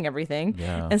washing everything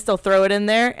Yeah. and still throw it in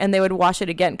there, and they would wash it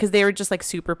again because they were just like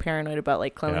super paranoid about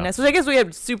like cleanliness. Which I guess we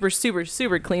had super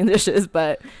clean dishes,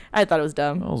 but I thought it was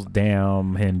dumb. Those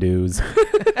damn Hindus.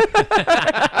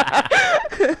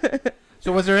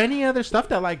 So was there any other stuff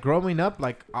that like growing up,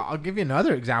 like I'll give you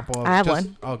another example. Of I have just,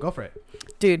 one. Oh, go for it.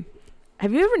 Dude,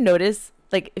 have you ever noticed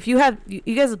like if you have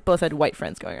you guys both had white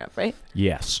friends growing up, right?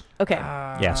 Yes. Okay.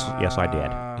 Yes, I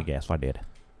did. Yes, I did.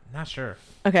 Not sure.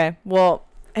 Okay. Well,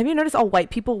 have you noticed all white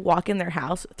people walk in their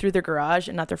house through their garage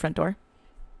and not their front door?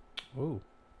 Ooh.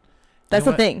 That's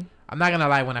know the what? thing. I'm not gonna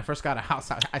lie. When I first got a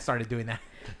house, I started doing that.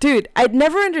 Dude, I'd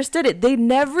never understood it. They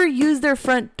never use their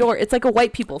front door. It's like a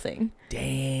white people thing.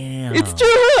 Damn. It's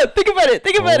true. Think about it.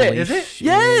 Think about it. Holy Is it? shit.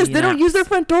 Yes, they don't use their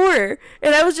front door.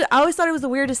 And I always thought it was the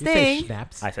weirdest You say thing.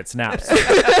 snaps. I said snaps.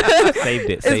 Saved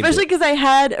it. Especially because I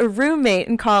had a roommate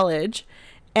in college,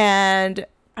 and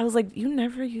I was like, "You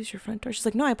never use your front door." She's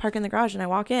like, "No, I park in the garage and I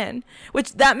walk in,"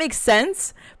 which that makes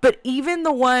sense. But even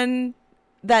the one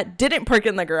that didn't park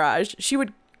in the garage, she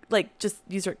would like just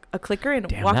use a clicker and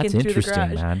Damn, walk in that's through the interesting,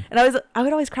 garage. man. And I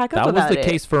would always crack up That was about the it.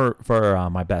 case for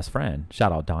my best friend.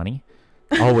 Shout out Donnie.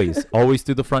 Always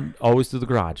through the front, always through the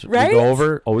garage. Right? We go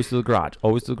over, always through the garage,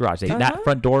 always through the garage. Uh-huh. That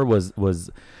front door was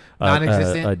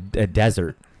Non-existent? a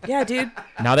desert. Yeah, dude.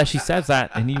 Now that she says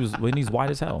that, and he's white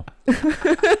as hell.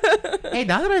 Hey,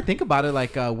 now that I think about it,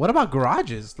 like, what about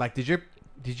garages? Like, did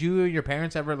you or your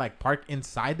parents ever like park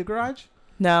inside the garage?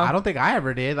 No. I don't think I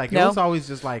ever did. Like, it No. was always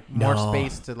just like more No.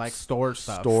 space to like store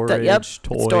stuff. Storage, Yep.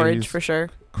 toys, Storage for sure.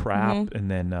 crap, Mhm. and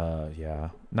then yeah,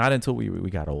 not until we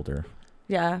got older.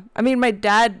 Yeah. I mean, my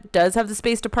dad does have the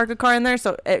space to park a car in there,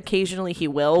 so occasionally he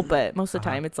will, but most of the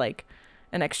Uh-huh. time it's like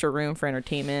an extra room for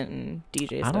entertainment and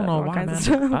DJ stuff. I don't know and all why, kinds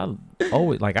man. of stuff. I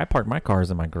always like I park my cars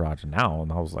in my garage now,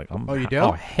 and I was like, Oh, you do?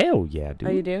 Oh hell yeah, dude.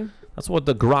 Oh, you do? That's what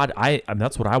the garage. I mean,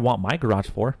 that's what I want my garage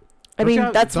for. I Don't mean, you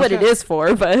have- that's don't what you it have- is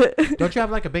for, but Don't you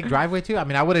have like a big driveway too? I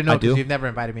mean, I wouldn't know I do. because you've never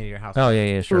invited me to your house. Oh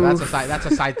yeah, sure. That's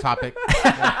a side topic.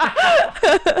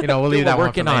 We'll leave that We're one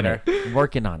working for on later. it.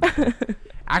 Working on it.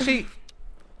 Actually,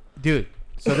 dude.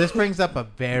 So this brings up a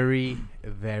very,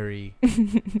 very.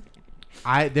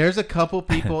 There's a couple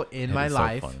people in That my is so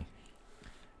life funny.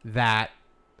 that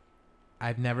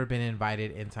I've never been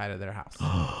invited inside of their house.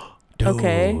 Dude.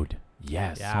 Okay.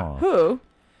 Yes. Yeah. huh? who?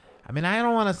 I mean, I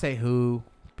don't want to say who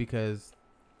because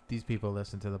these people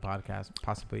listen to the podcast,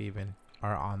 possibly even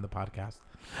are on the podcast.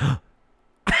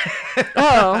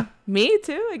 Oh, me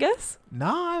too, I guess.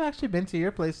 No, I've actually been to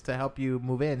your place to help you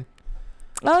move in.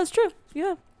 Oh, that's true.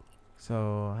 Yeah.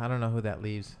 So I don't know who that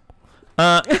leaves.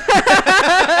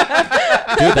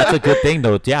 Dude, that's a good thing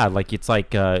though. Yeah, like it's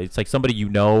like somebody you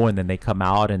know, and then they come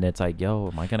out, and it's like, yo,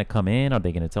 am I gonna come in? Are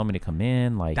they gonna tell me to come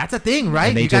in? Like That's a thing, right?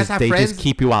 and they You guys just have they friends. just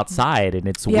keep you outside, and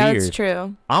it's Yeah, weird. that's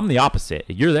true. I'm the opposite.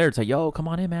 You're there. It's like, yo, come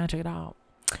on in, man. Check it out.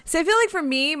 So I feel like for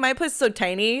me, my place is so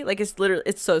tiny. Like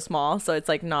it's so small. So it's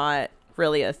like not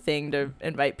really a thing to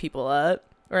invite people up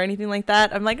or anything like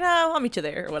that. I'm like, no, I'll meet you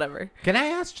there or whatever. Can I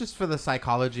ask just for the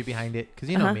psychology behind it? Because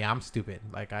you know Uh-huh. me, I'm stupid.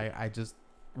 Like I just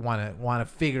want to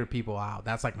figure people out.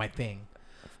 That's like my thing.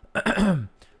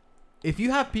 If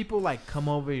you have people like come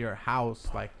over your house,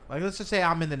 like let's just say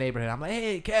I'm in the neighborhood. I'm like,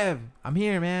 hey, Kev, I'm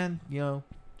here, man. You know,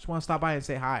 just want to stop by and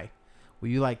say hi. Will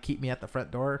you like keep me at the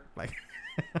front door? Like,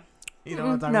 you know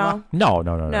what I'm talking No. about?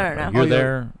 No. No. You're Oh,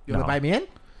 there. You'll no. invite me in?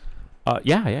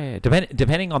 Yeah.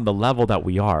 Depending on the level that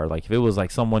we are. Like if it was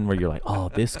like someone where you're like, oh,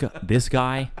 this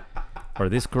guy, or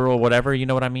this girl, whatever. You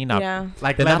know what I mean? Yeah.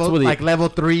 Like Then that's level really- like level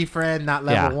 3 friend, not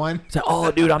level Yeah. 1. Say,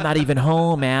 oh, dude, I'm not even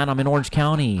home, man. I'm in Orange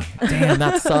County. Damn,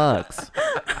 that sucks.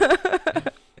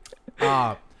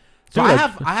 So Dude,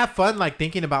 I have fun like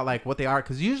thinking about like what they are,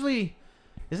 because usually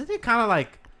isn't it kind of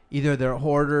like either they're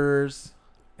hoarders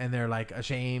and they're like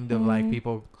ashamed of like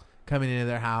people coming into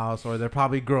their house, or they're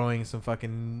probably growing some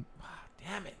fucking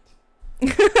damn it.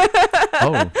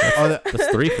 Oh, that's, Oh, that's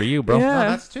 3 for you, bro. Yeah. no,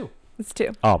 that's 2. It's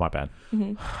too. Oh, my bad.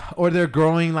 Or they're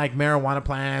growing like marijuana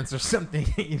plants or something.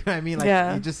 You know what I mean? Like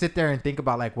Yeah. you just sit there and think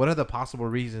about like what are the possible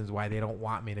reasons why they don't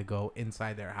want me to go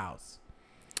inside their house.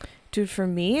 Dude, for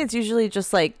me, it's usually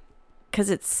just like because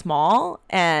it's small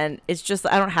and it's just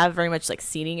I don't have very much like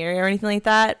seating area or anything like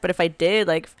that. But if I did,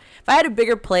 like if I had a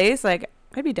bigger place, like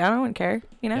I'd be down. I wouldn't care.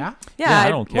 You know? Yeah? Yeah, I I'd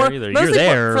don't care either. mostly You're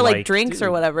there for like drinks dude,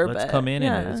 or whatever. Let's but come in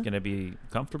yeah. and it's gonna be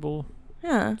comfortable.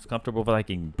 Yeah. It's comfortable if I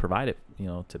can provide it,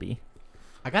 to be.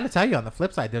 I gotta tell you, on the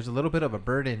flip side, there's a little bit of a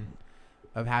burden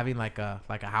of having like a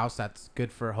house that's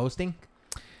good for hosting.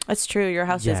 That's true. Your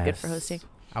house is good for Yes. hosting.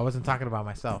 I wasn't talking about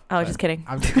myself. Oh, but just kidding.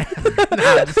 I'm just, nah,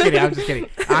 I'm just kidding. I'm just kidding.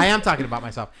 I am talking about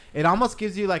myself. It almost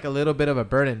gives you like a little bit of a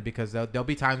burden, because there'll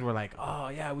be times where like, oh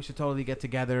yeah, we should totally get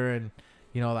together, and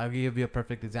I'll give you a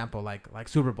perfect example, like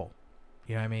Super Bowl.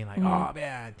 You know what I mean? Like, oh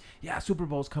man, yeah, Super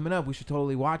Bowl's coming up. We should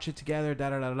totally watch it together.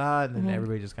 Da da da da. And then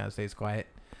everybody just kind of stays quiet.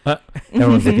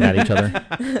 Everyone's looking at each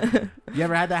other. You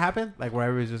ever had that happen? Like where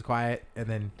everybody's just quiet, and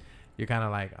then you're kind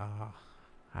of like, oh,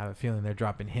 I have a feeling they're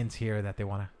dropping hints here that they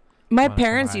want to. My wanna come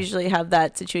parents by. usually have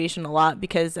that situation a lot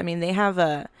because I mean they have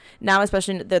now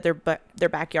especially that their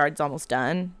backyard's almost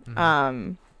done.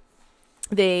 Mhm.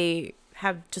 They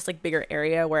have just like bigger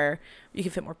area where you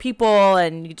can fit more people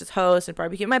and you just host and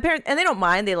barbecue. My parents, and they don't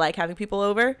mind. They like having people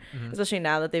over, Mhm. especially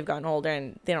now that they've gotten older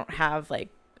and they don't have like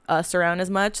us around as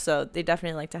much. So they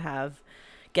definitely like to have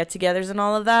get-togethers and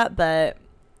all of that. But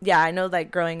yeah, I know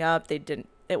like growing up, it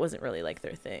wasn't really like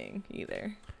their thing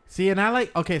either. See, and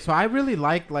so I really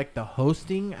like the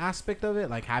hosting aspect of it,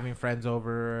 like having friends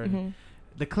over. And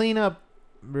the cleanup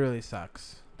really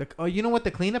sucks. You know what?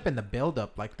 The cleanup and the build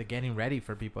up, like the getting ready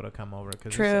for people to come over,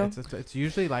 because True. it's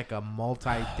usually like a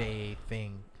multi-day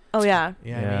thing. Oh yeah.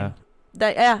 You know what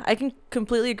I mean? I can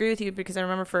completely agree with you because I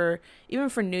remember even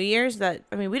for New Year's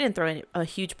we didn't throw a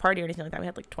huge party or anything like that. We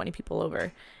had like 20 people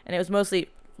over, and it was mostly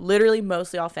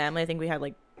all family. I think we had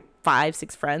like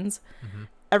 5-6 friends. Mhm.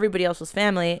 Everybody else was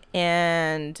family,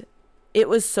 and it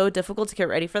was so difficult to get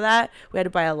ready for that. We had to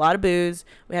buy a lot of booze.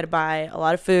 We had to buy a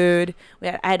lot of food.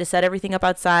 I had to set everything up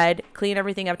outside, clean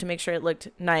everything up to make sure it looked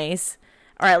nice,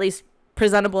 or at least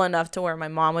presentable enough to where my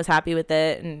mom was happy with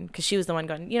it, and because she was the one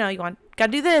going,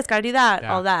 gotta do this, gotta do that,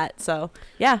 Yeah. all that. So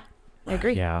yeah, I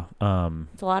agree. Yeah.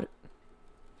 It's a lot.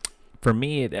 For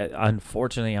me,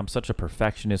 unfortunately, I'm such a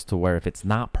perfectionist to where if it's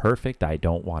not perfect, I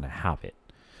don't want to have it,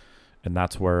 and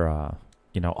that's where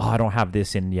I don't have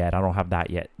this in yet. I don't have that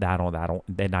yet. That don't.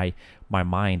 Then my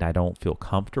mind, I don't feel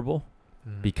comfortable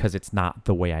Mhm. because it's not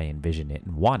the way I envision it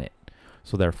and want it.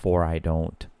 So therefore, I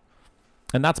don't.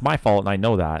 And that's my fault, and I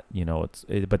know that.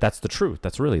 But that's the truth.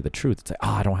 That's really the truth. It's like,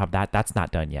 I don't have that. That's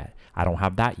not done yet. I don't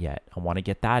have that yet. I want to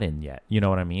get that in yet. You know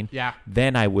what I mean? Yeah.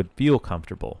 Then I would feel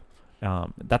comfortable.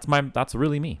 That's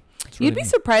really me. It's You'd really be me.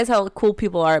 surprised how cool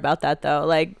people are about that, though.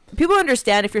 Like, people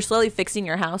understand if you're slowly fixing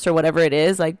your house or whatever it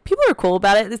is. Like, people are cool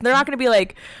about it. They're not going to be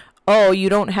like, oh, you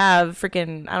don't have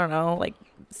freaking, I don't know, like,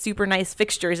 super nice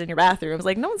fixtures in your bathrooms.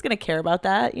 Like, no one's going to care about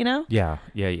that, you know? Yeah.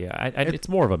 It's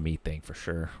more of a me thing for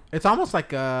sure. It's almost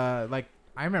like I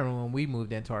remember when we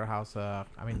moved into our house.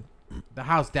 The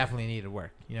house definitely needed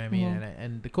work. You know what I mean? Mhm.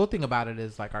 And the cool thing about it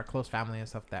is like our close family and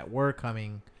stuff that were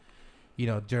coming,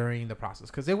 during the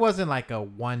process, because it wasn't like a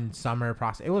one summer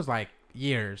process. It was like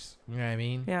years. You know what I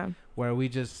mean? Yeah. Where we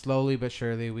just slowly but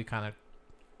surely we kind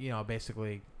of,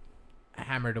 basically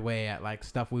hammered away at like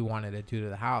stuff we wanted to do to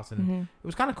the house, and Mhm. it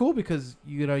was kind of cool because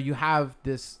you have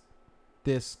this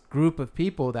group of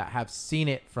people that have seen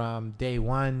it from day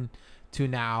one to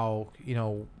now,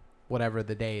 whatever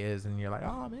the day is, and you're like,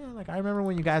 oh man, like I remember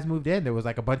when you guys moved in, there was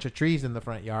like a bunch of trees in the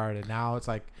front yard, and now it's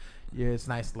like, yeah, it's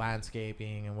nice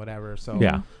landscaping and whatever. So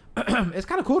Yeah. it's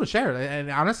kind of cool to share. And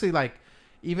honestly, like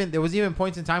there was even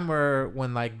points in time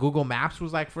when like Google Maps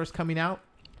was like first coming out,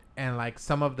 and like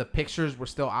some of the pictures were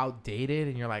still outdated,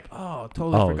 and you're like, oh,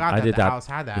 totally forgot that the house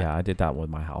had that. Yeah, I did that with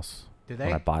my house. Did When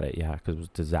they? I bought it, yeah, because it was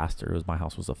a disaster. My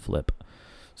house was a flip.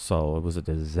 So it was a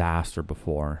disaster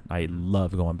before. I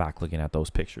love going back looking at those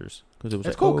pictures because it was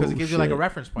It's like, cool because oh, it gives you like a shit.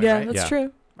 reference point, Yeah, right? that's Yeah.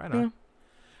 true. Right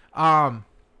on.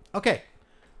 Okay.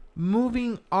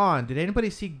 Moving on. Did anybody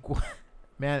see?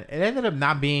 Man, it ended up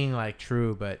not being like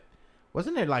true, but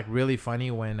wasn't it like really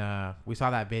funny when we saw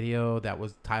that video that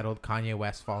was titled "Kanye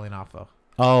West falling off a"?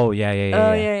 Oh yeah.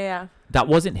 Oh yeah. That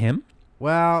wasn't him.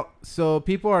 Well, so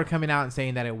people are coming out and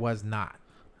saying that it was not.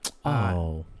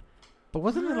 Oh, But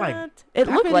wasn't it like What? It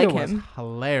that looked video like was him.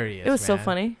 hilarious. It was so man.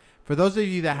 funny. For those of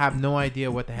you that have no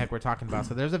idea what the heck we're talking about,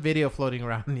 so there's a video floating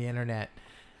around the internet.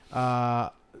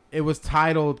 It was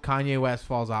titled "Kanye West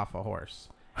falls off a horse,"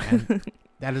 and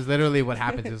that is literally what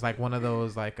happens. It's like one of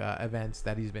those like events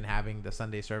that he's been having, the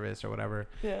Sunday service or whatever.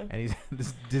 Yeah. And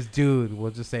he's this dude.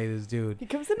 We'll just say this dude. He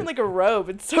comes in like a robe.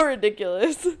 It's so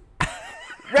ridiculous.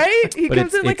 Right? He but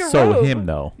comes it's in like a so robe. him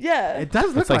though. Yeah. It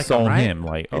does look It's like so him, right? him.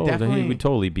 Like, It oh, then he definitely- would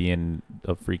totally be in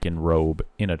a freaking robe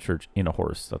in a church in a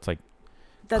horse. That's like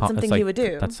That's that's something like- he would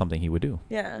do. That's something he would do.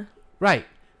 Yeah. Right.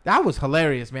 That was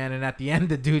hilarious, man. And at the end,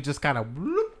 the dude just kind of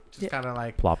Yeah.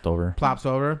 like Plopped over. plops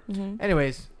over. Mm-hmm.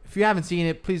 Anyways, if you haven't seen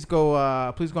it, please go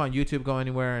on YouTube, go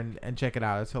anywhere and check it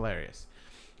out. It's hilarious.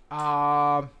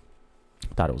 Thought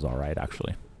it was all right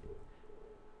actually.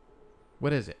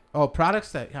 What is it? Oh,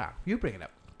 products that you bring it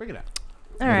up. Bring it up.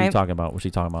 All What are you right. talking about? What's she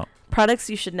talking about?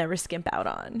 Products you should never skimp out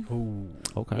on. Ooh.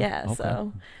 Okay. Yeah. Okay.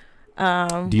 So.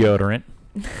 Deodorant.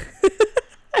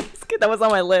 That was on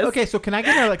my list. Okay, so can I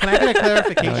get a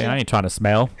clarification? I ain't trying to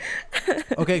smell.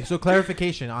 Okay, so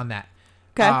clarification on that.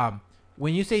 Okay.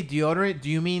 When you say deodorant, do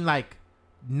you mean like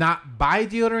not buy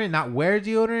deodorant, not wear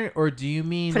deodorant, or do you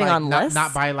mean Putting like on not, lists?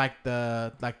 not buy like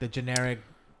the generic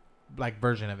like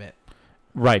version of it?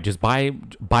 Right. Just buy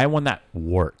one that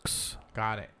works.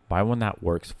 Got it. Buy one that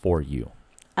works for you.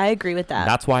 I agree with that.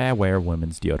 That's why I wear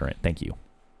women's deodorant. Thank you.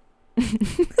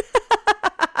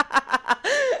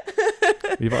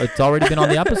 It's already been on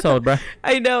the episode, bruh.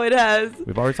 I know it has.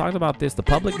 We've already talked about this. The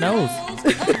public knows.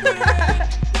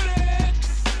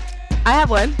 I have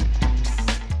one.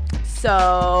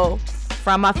 So,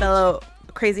 from my fellow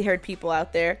crazy haired people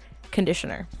out there,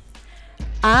 conditioner.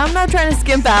 I'm not trying to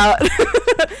skimp out.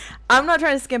 I'm not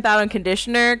trying to skimp out on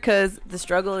conditioner because the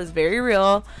struggle is very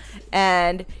real.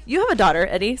 And you have a daughter,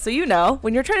 Eddie, so you know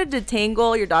when you're trying to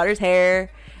detangle your daughter's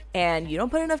hair and you don't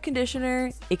put enough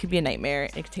conditioner, it could be a nightmare.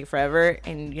 It could take forever,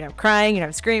 and you have crying, you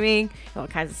have screaming, all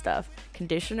kinds of stuff.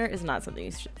 Conditioner is not something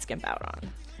you should skimp out on.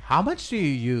 How much do you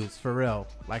use for real?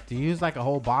 Like, do you use like a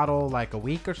whole bottle like a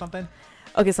week or something?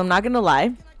 Okay, so I'm not gonna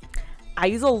lie. I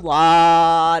use a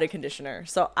lot of conditioner.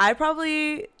 So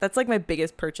that's like my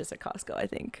biggest purchase at Costco, I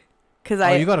think. Cause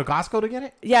You go to Costco to get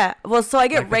it? yeah. Well, so I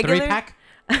get Like the regular. 3-pack?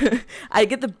 I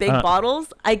get the big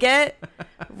bottles. I get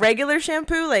regular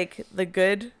shampoo, like the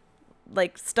good,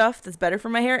 like stuff that's better for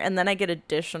my hair, and then I get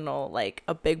additional, like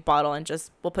a big bottle, and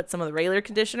we'll put some of the regular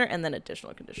conditioner and then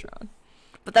additional conditioner on.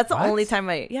 But that's the What? only time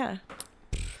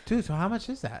Dude, so how much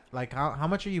is that? Like, how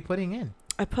much are you putting in?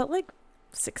 I put like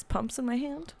 6 pumps in my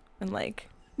hand and like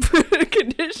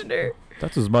conditioner.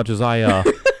 That's as much as I Oh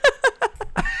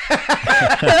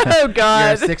You're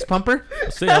God. a 6 pumper?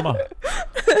 see. I'm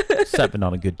a 7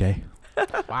 on a good day. Wow.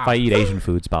 If I eat Asian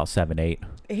food, it's about 7, 8.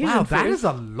 Asian Wow, that food. is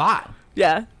a lot.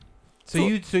 Yeah. So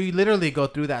you literally go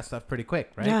through that stuff pretty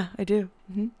quick, right? Yeah, I do.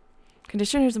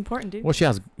 Conditioner is important, dude. Well, she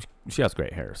has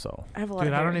great hair, so I have a lot Dude,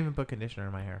 of I hair. don't even put conditioner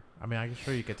in my hair. I mean, I'm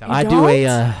sure you could tell. You I don't?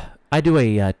 do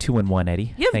a 2-in-1,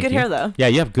 Eddie. You have Thank good hair though. Yeah,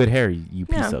 you have good hair. You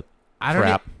piece Yeah. of I don't.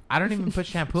 crap. I don't even put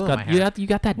shampoo in my got, hair. you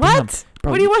got that damn. What?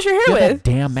 Bro, What do you wash your you hair got with?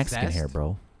 that damn Mexican Zest? hair,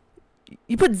 bro.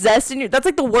 You put zest in your. That's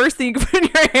like the worst thing you can put in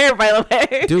your hair, by the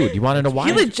way. Dude, you want to know why?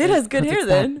 He legit has good 'Cause hair it's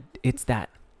then. It's that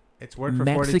It's worked for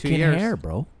 42 Mexican years. hair,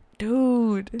 bro.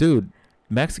 Dude. Dude,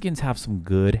 Mexicans have some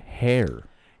good hair.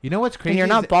 You know what's crazy? And you're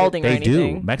not is balding or They do.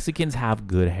 anything. Mexicans have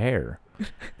good hair.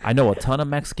 I know a ton of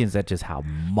Mexicans that just have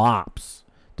mops.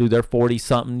 Dude, they're 40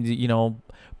 something,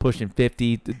 pushing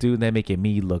 50. Dude, they're making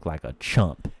me look like a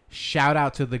chump. Shout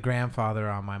out to the grandfather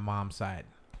on my mom's side.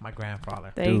 My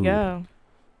grandfather. There you Dude. go.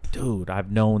 dude,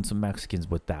 I've known some Mexicans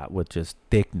with that, with just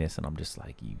thickness, and I'm just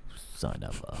like, you son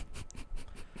of a.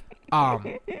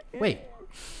 Wait,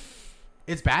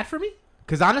 it's bad for me?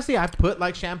 Because honestly, I put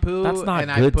like shampoo. That's not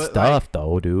and good I put, stuff, like,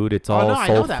 though, dude. It's Oh, all no, I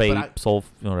know that, but sulfate,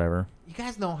 whatever. you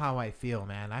guys know how I feel,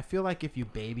 man. I feel like if you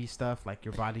baby stuff, like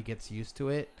your body gets used to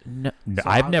it. No, So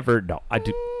I've I'll- never. No, I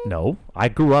do. No, I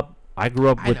grew up I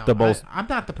with know, the most I'm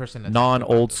not the person that's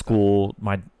non-old school.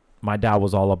 My dad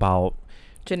was all about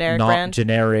Generic not brand.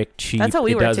 generic, cheap. That's how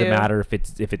we it were, doesn't too. matter if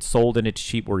it's sold and it's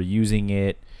cheap. We're using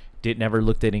it. Never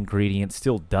looked at ingredients.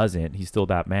 Still doesn't. He's still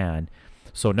that man.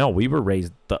 So no, we were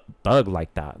raised thug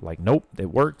like that. Like, nope,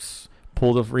 it works.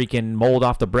 Pull the freaking mold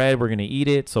off the bread. We're gonna eat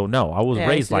it. So no, I was Yeah, I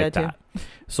raised used to do like that, that.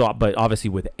 So, but obviously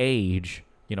with age,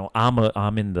 I'm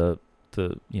in the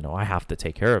I have to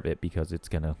take care of it because it's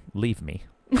gonna leave me.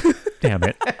 Damn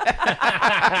it.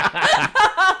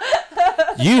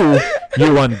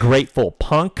 You ungrateful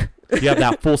punk. You have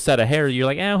that full set of hair. You're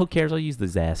like, who cares? I'll use the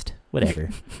zest. Whatever.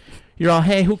 You're all,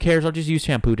 hey, who cares? I'll just use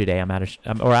shampoo today. I'm out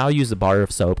of, or I'll use the bar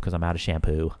of soap because I'm out of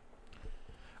shampoo.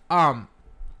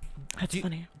 That's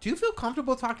funny. Do you feel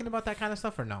comfortable talking about that kind of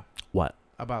stuff or no? What?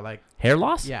 About like, Hair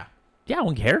loss? yeah, Yeah, I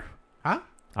don't care. huh?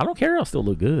 I don't care. I'll still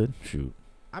look good. Shoot.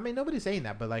 I mean, nobody's saying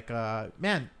that, but like,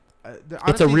 man, It's a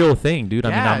honestly, real thing, dude. I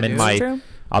mean, Yeah, I'm in dude. my, True.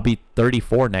 I'll be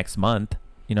 34 next month.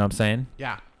 You know what I'm saying?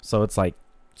 Yeah. So it's like,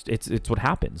 it's what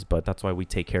happens, but that's why we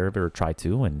take care of it or try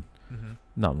to, and Mm-hmm.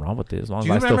 nothing wrong with it. As long Do as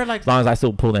you I still, remember, like- as long as I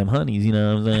still pull them honeys, you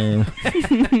know what I'm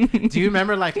saying? Do you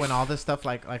remember like when all this stuff,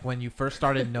 like when you first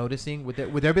started noticing, would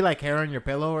there be like hair on your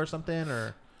pillow or something,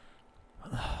 or?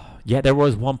 Yeah, there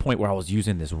was one point where I was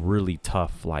using this really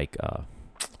tough like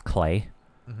clay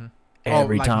Mm-hmm.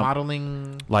 every like time,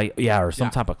 modeling. like or some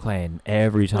Yeah. type of clay, and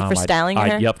every time for styling your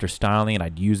hair? Yep, for styling, and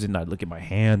I'd use it, and I'd look at my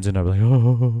hands, and I'd be like,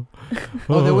 oh,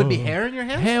 Oh, there would be hair in your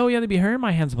hands. Hell yeah, there'd be hair in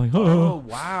my hands. I'm like, Oh oh.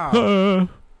 wow.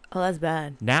 Oh, that's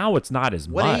bad. Now it's not as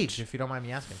What much. age, if you don't mind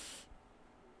me asking?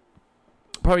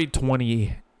 Probably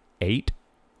 28,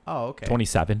 Oh, okay.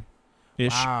 27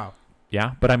 ish. Wow,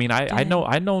 Yeah, but I mean, I Dang. know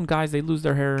I've known guys, they lose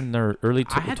their hair in their early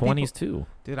I had 20s too.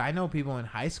 dude, I know people in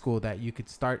high school that you could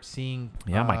start seeing.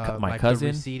 Yeah, my like cousin.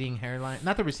 the receding hairline,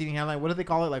 not the receding hairline. What do they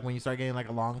call it? Like when you start getting like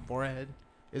a long forehead.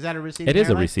 Is that a receding? It is a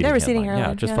hairline? receding, Yeah, receding hairline. Yeah,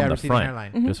 hairline, just yeah. from Yeah, the receding front.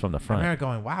 hairline. Mhm. Just from the I front. remember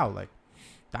going, wow, like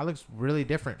that looks really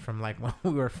different from like when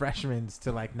we were freshmen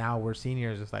to like now we're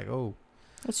seniors. It's like, oh,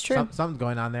 That's true. something's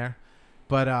going on there.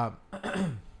 But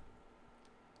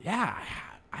yeah,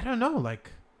 I don't know. Like,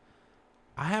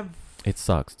 It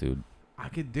sucks, dude. I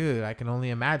could do it. I can only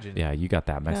imagine. Yeah, you got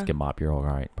that Mexican mop. You're all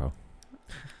right, bro.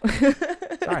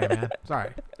 Sorry, man.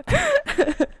 Sorry.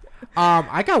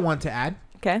 I got one to add.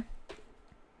 Okay.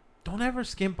 Don't ever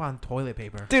skimp on toilet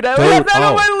paper. Dude, I Dude, have that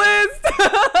on oh. my list.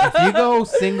 If you go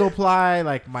single ply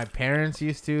like my parents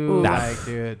used to, Ooh. like,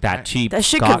 dude, That cheap That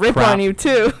shit Scott could rip crap. on you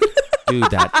too. Dude,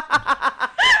 that.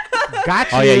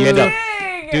 got you. Oh, yeah, you end up.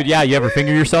 Dang. Dude, yeah, you ever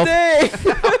finger yourself? Dang.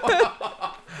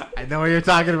 I know what you're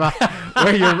talking about.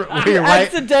 Where you're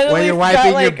Accidentally where you're got, wiping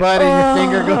your like, butt and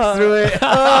your finger goes through it.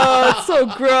 Oh, it's so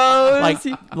gross.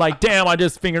 Like, damn, I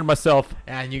just fingered myself.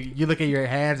 And you look at your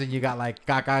hands and you got like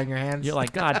caca in your hands. You're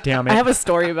like, God damn I it. have a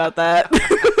story about that.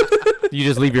 You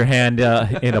just leave your hand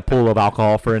in a pool of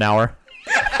alcohol for an hour.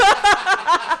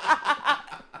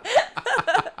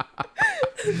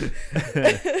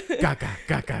 Caca,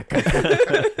 caca,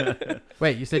 caca.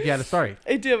 Wait, you said you had a story.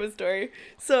 I do have a story.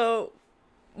 So,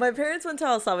 my parents went to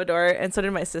El Salvador, and so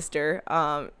did my sister.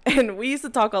 And we used to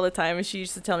talk all the time, and she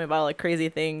used to tell me about like crazy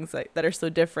things like that are so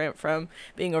different from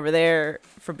being over there,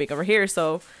 from being over here.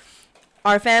 So,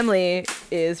 our family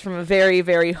is from a very,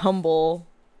 very humble.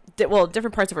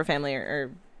 Different parts of our family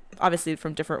are obviously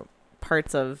from different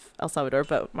parts of El Salvador,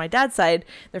 but my dad's side,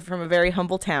 they're from a very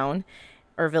humble town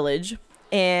or village,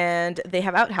 and they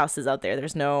have outhouses out there.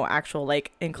 There's no actual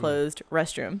like enclosed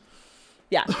restroom.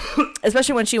 Yeah.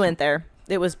 Especially when she went there.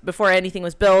 It was before anything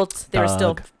was built. They were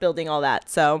still Ugh. building all that.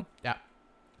 So Yeah.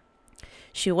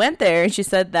 she went there and she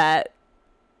said that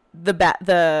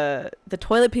the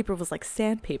toilet paper was like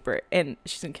sandpaper, and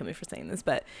she's gonna kill me for saying this,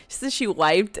 but she said she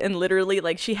wiped and literally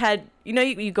like she had,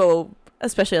 you go,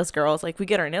 especially us girls, like we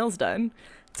get our nails done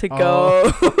to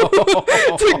go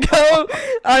to go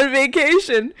on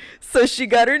vacation. So she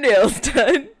got her nails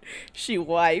done, she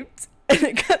wiped, and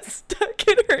it got stuck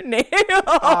in her nail.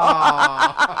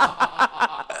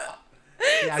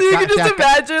 Yeah, So you can just caca.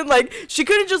 imagine, like, she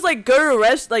couldn't just like go to a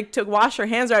rest, like to wash her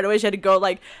hands right away. She had to go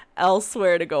like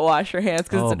elsewhere to go wash her hands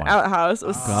because Oh it's an my outhouse. It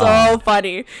was so God.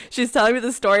 funny. She's telling me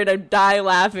the story and I die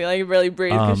laughing, like really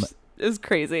breathe. 'Cause it was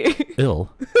crazy. Ill.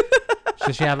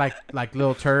 So she had like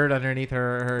little turd underneath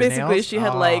her Basically, nails? she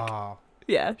had, like, Oh.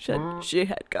 Yeah, she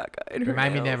had caca in her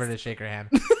Remind me nails. never to shake her hand.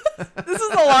 This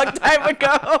is a long time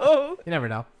ago. You never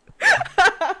know.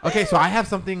 Okay, so I have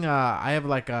something. I have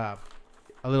like a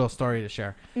little story to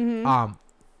share. Mm-hmm.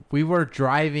 We were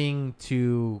driving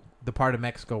to the part of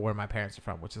Mexico where my parents are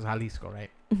from, which is Jalisco, right?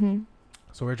 Mm-hmm.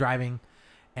 So we're driving,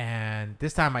 and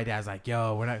this time my dad's like,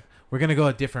 "Yo, we're gonna go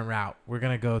a different route. We're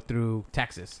gonna go through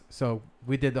Texas." So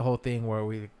we did the whole thing where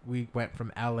we went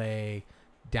from LA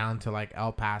down to like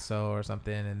El Paso or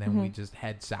something, and then we just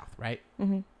head south, right?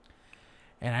 Mm-hmm.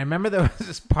 And I remember there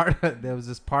was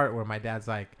this part where my dad's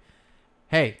like,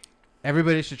 "Hey,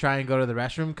 everybody should try and go to the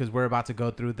restroom because we're about to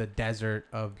go through the desert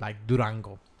of like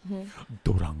Durango."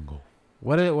 Durango.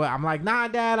 What I'm like, "Nah,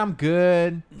 Dad, I'm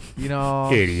good." You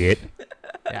know, Idiot.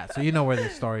 yeah. So you know where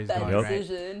this story's Bad going, right?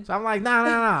 decision. So I'm like,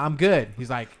 nah, I'm good. He's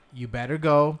like, "You better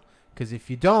go, because if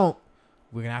you don't,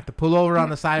 we're gonna have to pull over on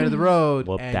the side of the road,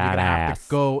 Whoop and you're that gonna have ass." to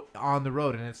go on the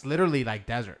road, and it's literally like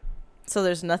desert." So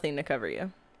there's nothing to cover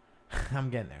you.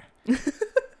 I'm getting there.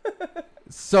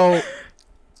 So,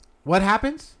 what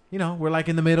happens? You know, we're like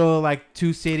in the middle of like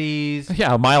two cities.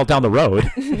 Yeah, a mile down the road.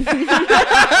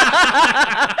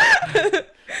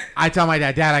 I tell my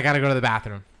dad, "Dad, I gotta go to the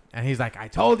bathroom," and he's like, "I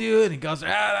told you," and he goes,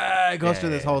 through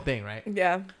this whole thing, right?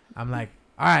 Yeah. I'm like,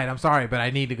 "All right, I'm sorry, but I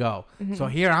need to go." So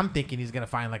here I'm thinking he's gonna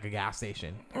find like a gas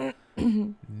station.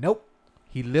 Nope.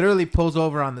 He literally pulls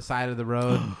over on the side of the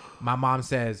road. My mom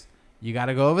says, "You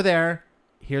gotta go over there.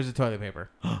 Here's the toilet paper."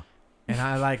 And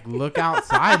I like look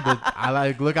outside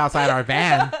our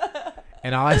van,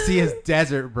 and all I see is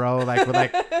desert, bro. Like with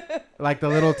like the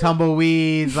little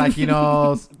tumbleweeds, like, you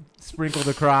know, sprinkled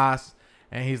across.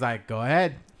 And he's like, "Go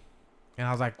ahead." And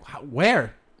I was like,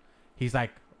 "Where?" He's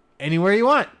like, "Anywhere you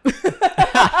want."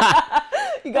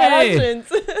 You got Hey.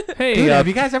 options. Hey, Dude, have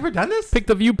you guys ever done this? pick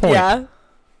the viewpoint. Yeah.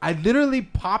 I literally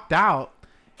popped out,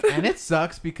 and it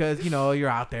sucks because, you know, you're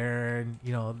out there and,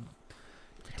 you know,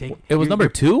 It was number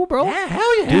 2, bro? Yeah,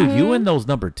 hell yeah. Dude, you and those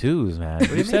number 2s, man. do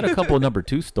you You've said a mean? couple of number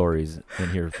 2 stories in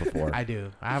here before. I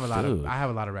do. I have a lot Dude. of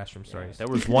restroom stories. There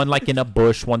was one like in a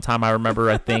bush one time, I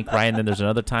remember, I think, right? And then there's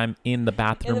another time in the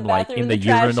bathroom, like bathroom, in in the the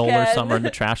trash urinal or can. somewhere in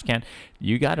the trash can.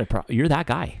 You're that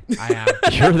guy. I am.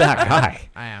 You're that guy.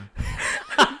 I am.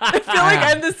 I feel like Ah.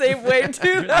 I'm the same way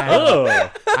too. Though.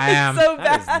 Oh, I am. So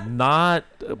that bad. is not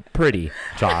pretty,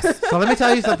 Joss. So let me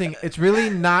tell you something. It's really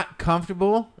not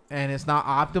comfortable and it's not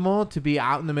optimal to be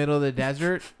out in the middle of the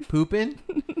desert pooping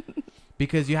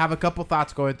because you have a couple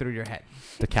thoughts going through your head.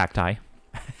 The cacti.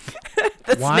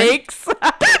 The One? snakes.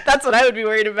 That's what I would be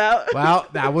worried about. Well,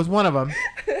 that was one of them.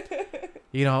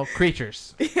 You know,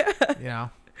 creatures. You know,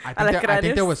 I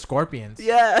think there was scorpions.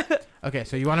 Yeah. Okay,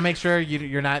 so you want to make sure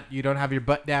you don't have your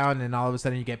butt down and all of a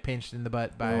sudden you get pinched in the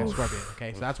butt by a scorpion.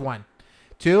 Okay, so that's 1.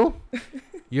 2,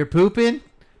 you're pooping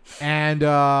and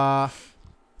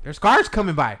there's cars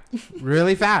coming by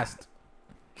really fast,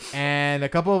 and a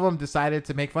couple of them decided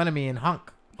to make fun of me and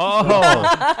honk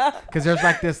Oh, because there's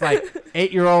like this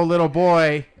 8-year-old little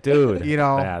boy, dude. you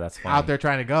know, Yeah, that's funny. out there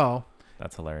trying to go.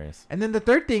 That's hilarious. And then the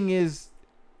third thing is,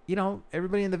 you know,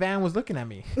 everybody in the van was looking at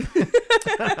me.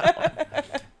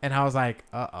 And I was like,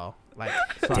 uh-oh. Like,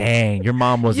 so Dang, your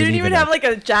mom wasn't You didn't even a- have like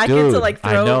a jacket Dude, to like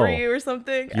I throw know. over you or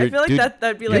something. I Your- feel like dude,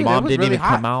 that'd be Your like it mom was didn't really even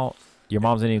come hot. out. Your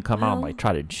mom's didn't even come out and No. like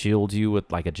try to shield you with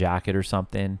like a jacket or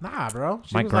something. nah, bro.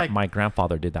 She My was like, my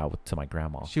grandfather did that to my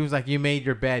grandma. she was like, "You made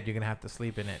your bed. You're gonna have to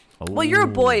sleep in it." Well, you're a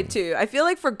boy Ooh. too. I feel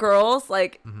like for girls,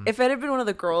 like Mhm. if it had been one of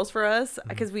the girls for us,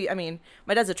 because I mean,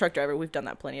 my dad's a truck driver. We've done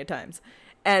that plenty of times.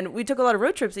 And we took a lot of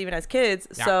road trips even as kids.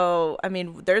 Yeah. So, I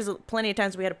mean, there's plenty of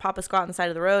times we had to pop a squat on the side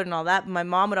of the road and all that. But my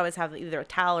mom would always have either a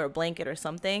towel or a blanket or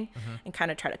something and kind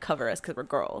of try to cover us because we're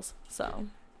girls. So,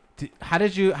 How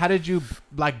did you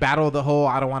like battle the whole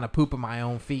I don't want to poop in my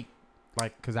own feet?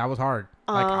 Like, because that was hard.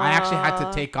 Like, I actually had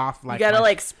to take off like you got to my-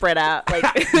 like spread out. Like,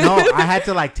 no, I had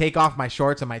to like take off my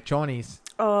shorts and my chonies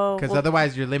oh, because well,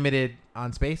 otherwise you're limited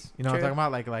on space. You know what I'm True. talking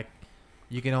about? Like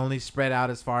you can only spread out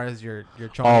as far as your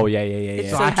chonies. Oh yeah.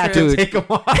 It's So so I had true. to take them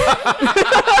off.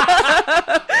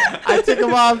 I took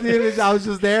them off, dude. I was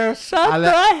just there. Shut I the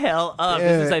let- hell up!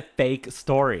 Yeah. This is a fake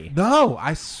story. No,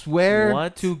 I swear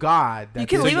What? to God. you that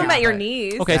can this leave is them at your not-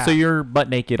 knees. Okay, so Yeah. you're butt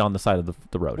naked on the side of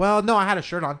the road Well, no, I had a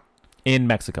shirt on. in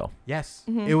Mexico. Yes.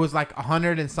 Mm-hmm. It was like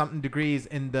 100 and something degrees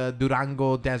in the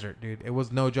Durango desert, dude. It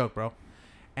was no joke, bro.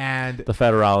 And The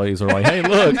federales are like, "Hey,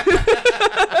 look."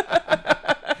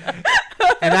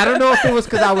 and I don't know if it was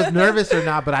because I was nervous or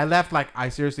not, but I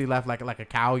seriously left like a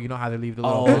cow. You know how they leave the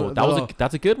little.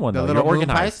 That's a good one the though. little You're moon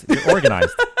organized. pies? You're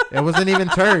organized. It wasn't even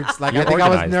turds. Like You're I think I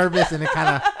was organized. nervous and it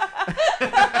kind of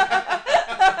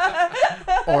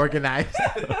organized.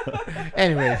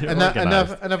 Anyway, You're enough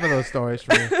organized. of those stories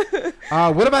for me.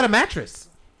 What about a mattress?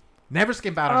 Never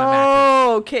skimp out on a mattress.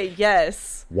 Oh, okay,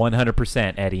 yes.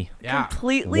 100%, Eddie. Yeah.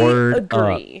 Completely Word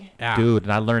agree. Yeah. Dude,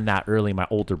 and I learned that early. My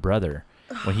older brother,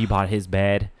 when he bought his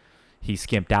bed, he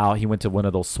skimped out. He went to one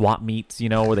of those swap meets,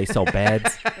 where they sell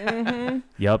beds.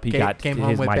 Yep, he Came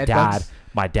home with my bed dad. bugs?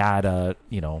 My dad,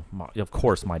 of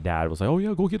course, my dad was like, "Oh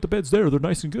yeah, go get the beds there. They're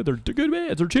nice and good. They're good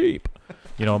beds. They're cheap."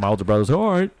 My older brother's like,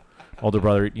 "All right." Older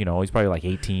brother, he's probably like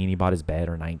 18. He bought his bed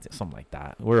or 19, something like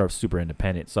that. We're super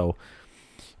independent, so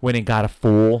went and got a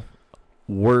full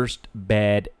worst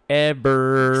bed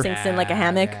ever. Sinks in like a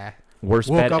hammock. Yeah. Worst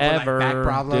Woke bed up with, like, ever, back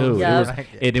problems. dude. Yeah.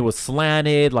 It was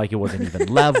slanted, like it wasn't even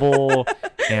level,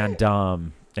 and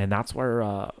that's where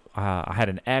I had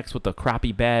an ex with a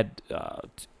crappy bed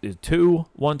too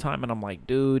one time, and I'm like,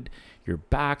 dude, your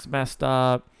back's messed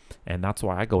up, and that's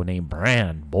why I go name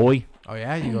brand, boy. Oh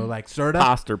yeah, you go like Serta.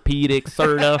 Posturpedic,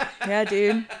 Serta. Yeah,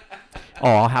 dude. Oh,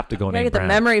 I'll have to go You gotta name get the brand.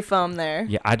 memory foam there.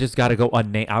 Yeah, I just gotta go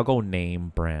I'll go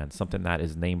name brand, something that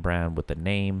is name brand with the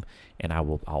name, and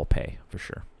I'll pay for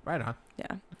sure. Right on.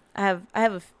 Yeah. I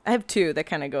have two that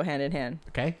kind of go hand in hand.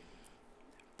 Okay.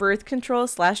 Birth control /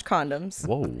 condoms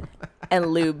Whoa. and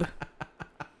lube.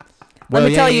 Well,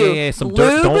 me tell you, yeah. Some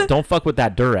lube- don't fuck with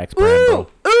that Durex brand, bro.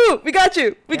 Ooh, we got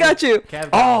you. We got you. Kev,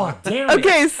 Oh, damn it.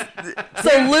 Okay,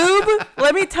 so lube,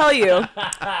 let me tell you.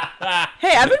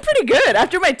 Hey, I've been pretty good.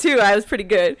 After my two, I was pretty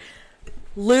good.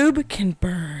 Lube can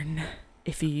burn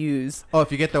if you use. Oh, if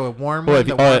you get the warm Oh, one. if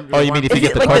you- the warm, oh, you mean if you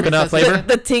get the like coconut flavor?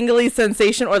 The tingly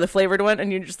sensation or the flavored one,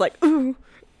 and you're just like, ooh.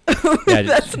 Yeah,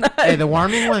 That's not. Hey, the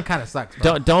warming one kind of sucks.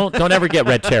 Bro. don't ever get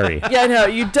red cherry. Yeah, no,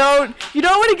 you don't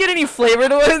want to get any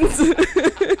flavored ones.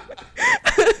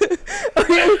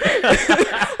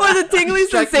 Or the tingly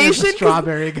Strike me as a sensation.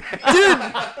 strawberry guy.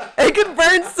 Dude, it can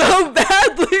burn so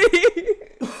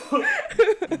badly.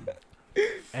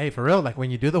 Hey, for real, like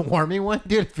when you do the warming one,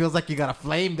 dude, it feels like you got a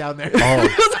flame down there. Oh, It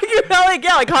feels like you smell like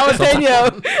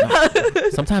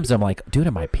jalapeno. sometimes I'm like, dude,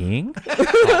 am I peeing?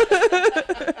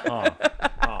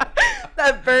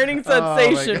 That burning Oh, my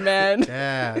sensation, God. man.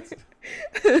 Yeah.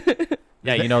 it's-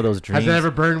 Yeah, those dreams. Has it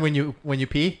ever burned when you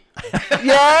pee?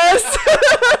 Yes.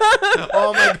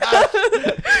 Oh my gosh.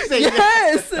 Say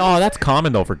Yes. Oh, that's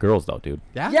common though for girls though, dude.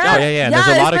 Yeah. Yeah, yeah. There's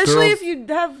a lot of especially girls- if you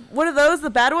have one of those, the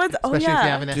bad ones. Oh Especially if you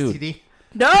yeah. have an Dude. STD.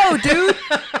 No, dude,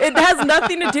 it has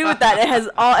nothing to do with that. It has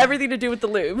everything to do with the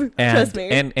lube. Trust me.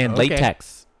 And Okay.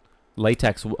 latex.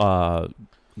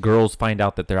 Girls find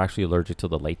out that they're actually allergic to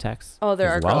the latex. Oh, there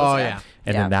as are well. girls. Oh yeah.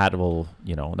 And Yeah. then that will,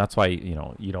 that's why,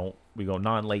 we go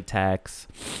non-latex,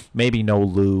 maybe no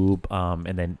lube,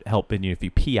 and then helping you if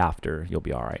you pee after, you'll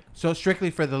be all right. So strictly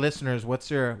for the listeners, what's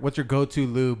your go-to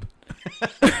lube?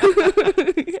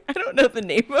 I don't know the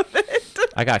name of it.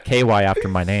 I got KY after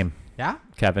my name, Yeah.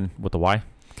 Kevin with the Y,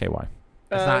 KY. It's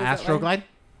not Is that right? Astroglide.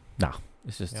 No,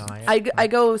 it's just Yeah, I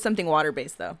go something water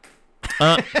based though.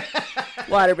 uh,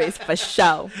 Water based for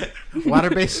show. Water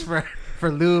based for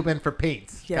lube and for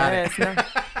paints. Got it. Yes.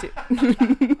 No.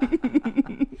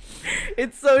 Dude.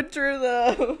 It's so true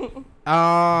though.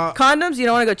 Condoms, you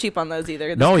don't want to go cheap on those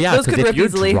either. no, yeah, those because could if rip you're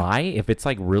easily. dry, if it's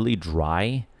like really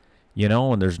dry,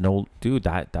 and there's no dude,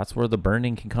 that's where the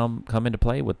burning can come into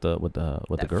play with the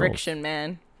That girls. friction,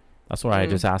 man. That's why I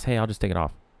just asked, hey, I'll just take it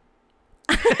off.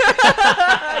 You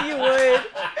would.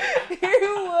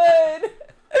 You would.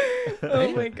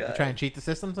 Oh my You god. try and cheat the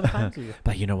system sometimes.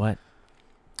 But you know what?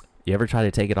 You ever try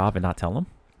to take it off and not tell them?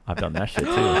 I've done that shit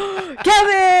too.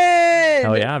 Kevin.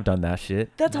 Hell yeah, I've done that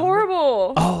shit. That's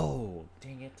horrible. Oh,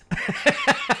 dang it.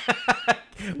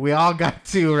 We all got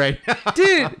two right now.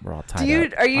 Dude. We're all tied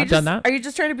up. Are you I've just done that. are you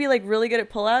just trying to be like really good at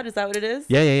pullout? Is that what it is?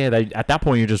 Yeah. At that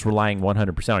point, you're just relying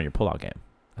 100% on your pullout game.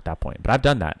 At that point, but I've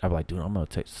done that. I'm like, dude, I'm gonna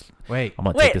take Wait.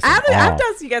 take Wait, this I thing have off. to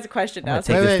ask you guys a question I'm now. gonna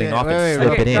take this thing off and slip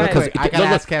wait, it in. go ahead. Because I gotta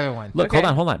look, ask Kevin one. look, Okay.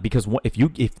 hold on. Because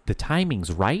if the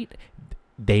timing's right,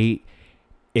 it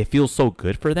feels so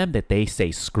good for them that they say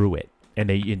screw it,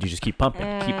 and you just keep pumping,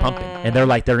 and they're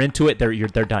like they're into it. They're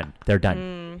done. They're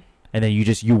done, and then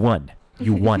you won.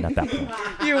 You won at that point.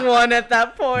 You won at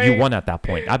that point. You won at that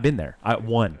point. I've been there. I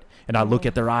won. And I look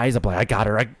at their eyes. I'm like, I got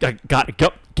her. I got it. Go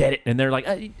get it. And they're like,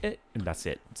 and that's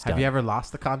it. It's Have done. you ever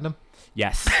lost the condom?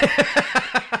 Yes.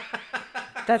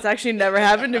 That's actually never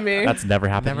happened to me. That's never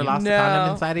happened. Never to you? lost No. a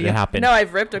condom inside of It you? happened. No,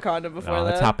 I've ripped a condom before No,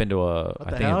 though. it's happened to a. What I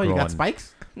the think hell? a You girl got in-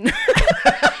 spikes?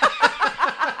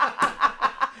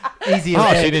 Easy. Oh,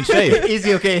 Okay. she didn't shave.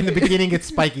 Easy. Okay. In the beginning, it's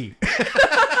spiky.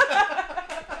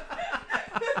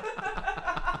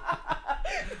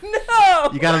 No.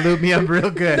 You gotta lube me up real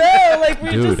good. No, like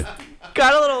we Dude. just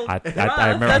got a little. I rough,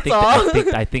 remember. That's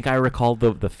all. I think I recall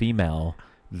the female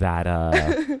that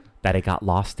that it got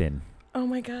lost in. Oh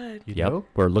my god. You Yep. do?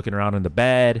 We're looking around in the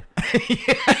bed.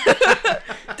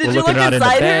 Did We're you looking look around in the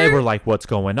inside bed. her? We're like, what's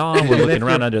going on? We're looking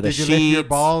around under the Did you lift your sheets.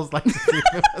 balls like to see if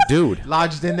it was Dude,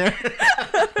 lodged in there?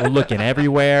 we're looking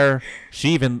everywhere. She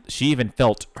even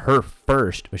felt her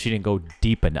first, but she didn't go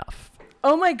deep enough.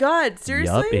 Oh my god.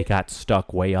 Seriously? Yup, it got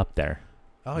stuck way up there.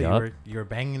 Oh, Yup. you were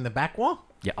banging the back wall?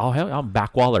 Yeah, oh hell, I'm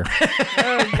back waller.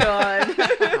 Oh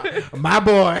god. My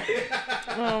boy.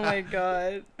 Oh my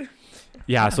god.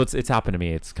 Yeah, so it's happened to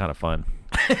me. It's kind of fun.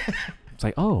 It's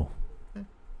like, oh,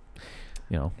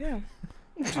 Yeah.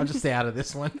 I'll just stay out of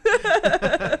this one.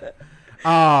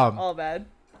 All bad.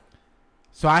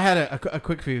 So I had a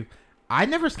quick few. I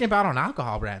never skimp out on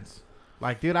alcohol brands.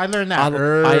 Like, dude, I learned that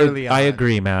early on. I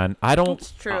agree, man. I don't.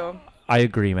 It's true. I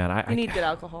agree, man. You need good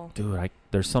alcohol. Dude,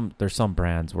 there's some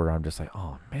brands where I'm just like,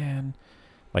 oh man,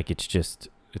 like it's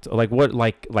like what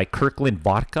like Kirkland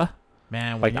vodka.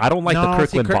 Man, Like I don't like the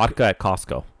Kirkland vodka at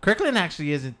Costco. Kirkland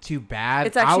actually isn't too bad.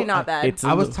 It's actually not bad.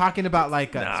 I was talking about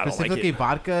like Nah, I don't like specifically it.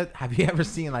 vodka. Have you ever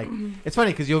seen like? It's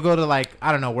funny because you'll go to like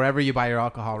I don't know wherever you buy your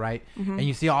alcohol, right? And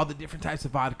you see all the different types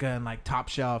of vodka and like top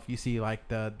shelf. You see like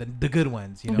the good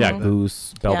ones, you know? Yeah, the-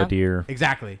 Goose, Belvedere.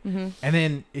 Exactly. And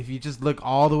then if you just look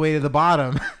all the way to the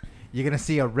bottom, you're gonna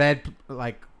see a red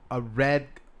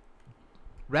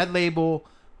label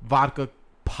vodka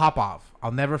pop off.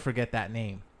 I'll never forget that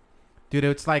name, dude.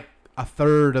 It's like a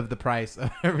third of the price of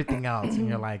everything else, and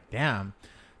you're like, damn.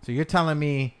 So you're telling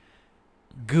me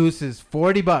Goose is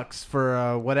 $40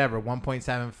 for whatever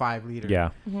 1.75 liter? Yeah.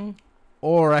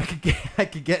 Or I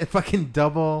could get fucking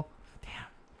double.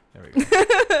 Damn. There we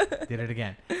go. Did it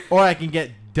again. Or I can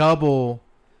get double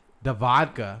the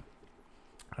vodka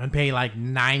and pay like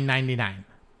 $9.99.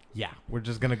 Yeah, we're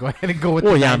just gonna go ahead and go with.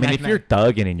 Well, the yeah. I mean, if $9.99. you're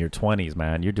thugging in your 20s,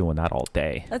 man, you're doing that all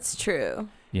day. That's true.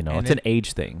 You know, And it's an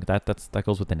age thing. That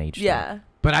goes with an age thing. Yeah.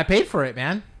 But I paid for it,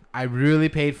 man. I really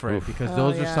paid for it Oof. because Oh,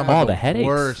 those are yeah. some Oh, of the the headaches.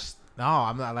 worst. No,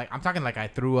 I'm not like I'm talking like I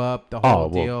threw up the whole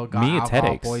well, deal. Got me, it's alcohol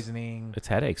headaches. poisoning. It's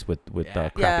headaches with Yeah.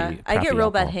 crappy. Yeah. I get crappy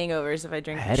real bad alcohol. hangovers if I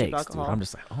drink cheap Headaches, dude. alcohol. I'm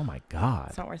just like, oh my god,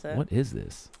 It's not worth it. what is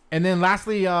this? And then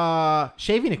lastly,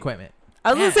 shaving equipment.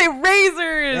 I was gonna say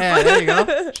razors. Yeah, there you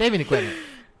go. Shaving equipment.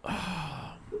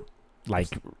 Like,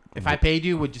 If I paid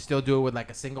you, would you still do it with like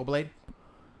a single blade?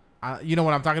 You know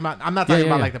what I'm talking about? I'm not talking Yeah,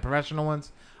 about yeah. like the professional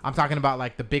ones. I'm talking about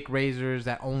like the big razors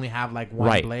that only have like one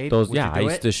right? blade. Those, Would yeah. you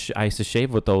do I used to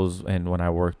shave with those, and when I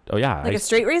worked, oh yeah, Like I a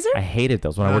straight razor? I hated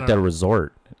those when I No, worked no, at a no.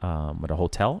 resort, at a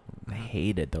hotel. I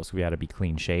hated those. We had to be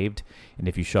clean shaved, and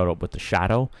if you showed up with the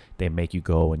shadow, they make you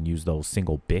go and use those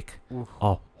single bic. Oof.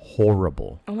 Oh,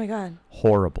 horrible, Oh my god.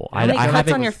 horrible. How many cuts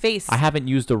haven't on your face? I haven't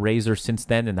used a razor since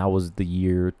then, and that was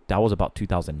about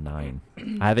 2009.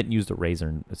 I haven't used a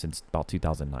razor since about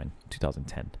 2009,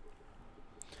 2010.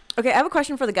 Okay, I have a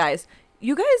question for the guys.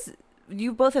 You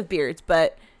both have beards,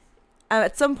 but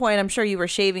at some point, I'm sure you were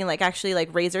shaving, like actually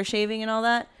like razor shaving and all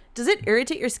that. Does it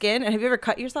irritate your skin? And have you ever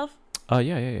cut yourself?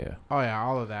 Yeah. Oh yeah,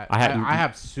 all of that. I had- I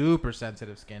have super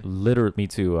sensitive skin. Literally, me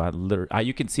too.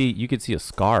 You can see a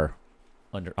scar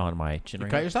on my chin. You right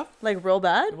cut here. yourself? Like real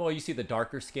bad? Well, you see the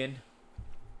darker skin.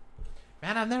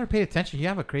 Man, I've never paid attention. You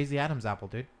have a crazy Adam's apple,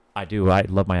 dude. I do. I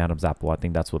love my Adam's apple. I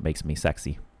think that's what makes me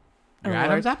sexy. Your Oh,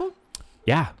 Adam's Lord. apple?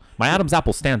 Yeah, my Adam's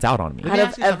apple stands out on me. Let Out me of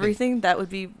ask you something. everything, that would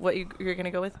be what you're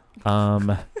gonna go with.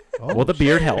 Oh, Well, the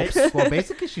beard helps. Well,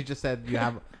 basically, she just said you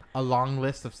have a long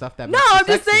list of stuff that. No, makes you I'm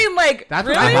just sexy. saying, like, That's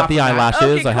what really? I have the eyelashes.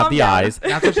 Okay, I have calm the down. eyes.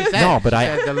 That's what she said. No, but She I-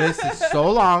 said the list is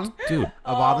so long Dude, of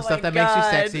all the Oh stuff my that makes you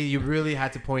God. sexy. You really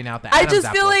had to point out that. I Adam's just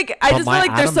feel apple. like But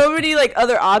my there's so many like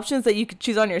other options that you could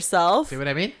choose on yourself. See what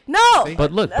I mean? No, See?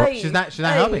 But look, Ay, She's not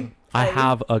ay, helping. I ay.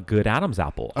 have a good Adam's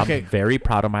apple. Okay. I'm very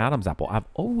proud of my Adam's apple. I've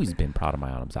always been proud of my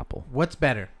Adam's apple. What's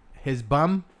better, his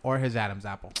bum or his Adam's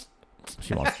apple?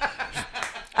 She wants,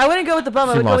 I wouldn't go with the bum.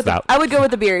 I She would go wants with the, that. I would go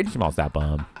with the beard. she wants that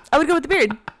bum. I would go with the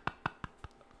beard.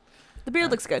 The beard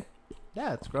looks good.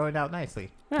 Yeah, it's growing out nicely.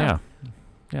 Yeah.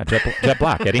 Yeah, jet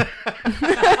black, Eddie.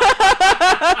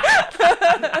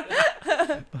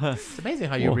 It's amazing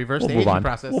how you We'll- reverse we'll the move aging on.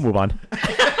 process. We'll move on.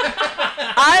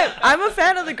 I'm a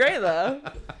fan of the gray though.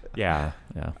 Yeah.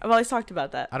 I've always talked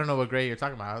about that. I don't know what gray you're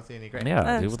talking about. I don't see any gray.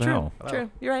 Yeah, dude, It's what the true. hell? True.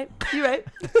 You're right. You're right.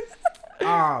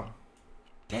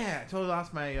 Damn, I totally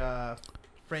lost my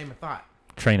frame of thought.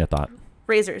 Train of thought.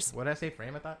 Razors. What did I say?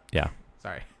 Frame of thought? Yeah.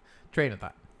 Sorry. Train of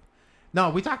thought. No,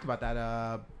 we talked about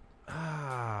that.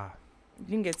 You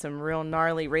can get some real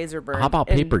gnarly razor burn. How about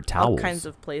in paper All towels? kinds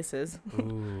of places.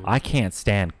 Ooh. I can't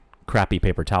stand crappy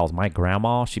paper towels. My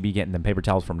grandma, she'd be getting them paper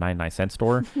towels from 99-cent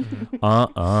store.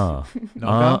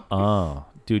 No go?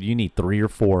 Dude, you need 3 or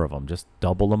 4 of them. Just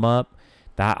double them up.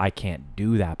 That I can't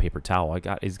do that paper towel.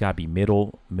 It's got to be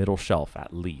middle shelf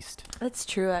at least. That's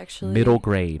true, actually. Middle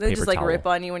grade They paper just like towel. rip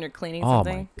on you when you're cleaning Oh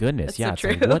something. my goodness! That's Yeah, so it's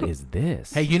like, true. what is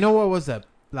this? Hey, you know what was a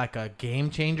game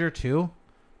changer too?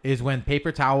 Is when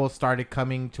paper towels started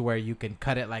coming to where you can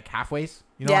cut it like halfways.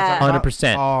 You know Yeah. what I'm talking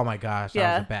 100%. about? Oh my gosh, that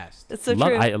Yeah. was the best. It's so Lo-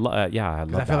 true. I 'Cause love I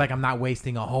that. feel like I'm not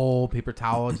wasting a whole paper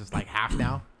towel, just like half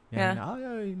now. Yeah. Oh,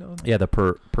 yeah, you know. Yeah, the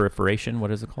perforation. What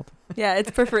is it called? Yeah,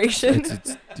 it's perforation.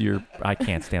 it's I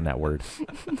can't stand that word.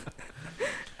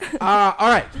 All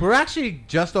right, we're actually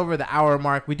just over the hour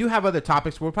mark. We do have other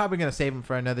topics. We're probably gonna save them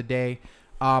for another day.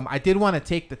 I did want to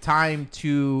take the time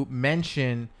to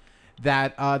mention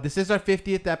that this is our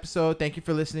 50th episode. Thank you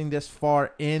for listening this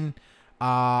far in.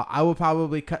 I will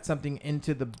probably cut something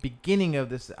into the beginning of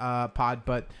this pod,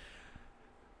 but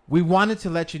we wanted to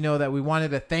let you know that we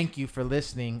wanted to thank you for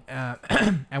listening,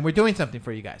 and we're doing something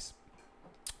for you guys.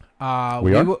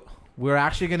 We're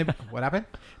actually going to... What happened?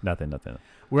 Nothing.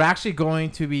 We're actually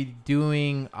going to be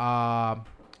doing a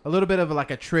little bit of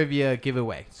like a trivia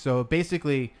giveaway. So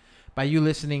basically, by you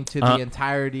listening to the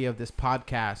entirety of this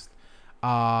podcast,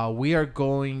 we are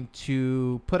going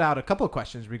to put out a couple of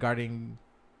questions regarding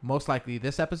most likely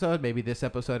this episode, maybe this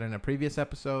episode and a previous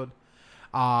episode,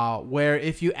 where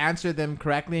if you answer them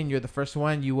correctly and you're the first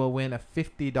one, you will win a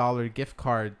 $50 gift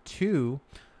card to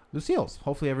Lucille's.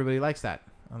 Hopefully everybody likes that.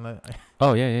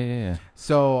 Oh yeah.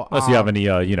 So Unless you have any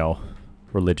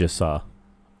religious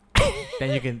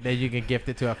then you can gift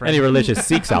it to a friend. any religious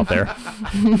Sikhs out there.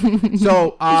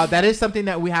 So that is something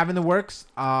that we have in the works.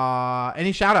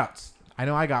 Any shout outs? I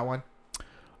know I got one.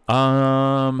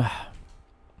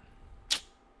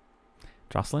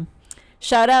 Jocelyn?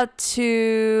 Shout out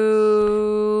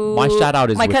to My shout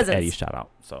out is my with cousins. Eddie's shout out.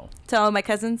 So To all my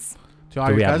cousins, To all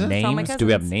do your we have cousins? Tell my names? Do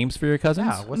we have cousins. names for your cousins?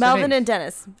 Yeah, what's their Melvin names? and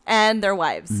Dennis, and their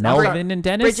wives, Melvin and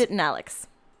Dennis? Bridget and Alex.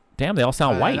 Damn, they all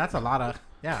sound white. That's a lot of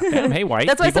yeah. Damn, hey, white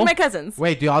That's why I people. said my cousins.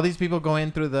 Wait, do all these people go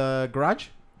in through the garage?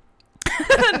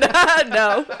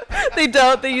 No, they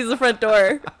don't. They use the front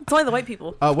door. It's only the white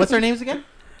people. What's their names again?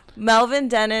 Melvin,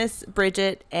 Dennis,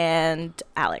 Bridget, and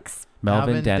Alex.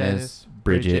 Melvin, Dennis,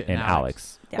 Bridget, and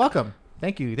Alex. Yeah. Welcome.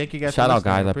 Thank you guys. Shout for out,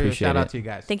 guys. listening. I appreciate Shout out it. to you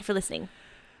guys. Thank you for listening.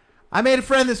 I made a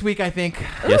friend this week. I think.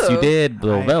 Yes, you Ooh. did.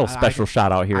 Little I- special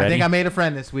shout out here, I Eddie. think I made a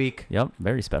friend this week. Yep,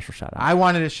 very special shout out. I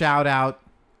wanted to shout out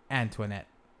Antoinette.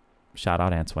 Shout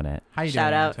out Antoinette. How you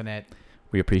Shout doing, out. Antoinette?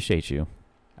 We appreciate you.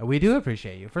 We do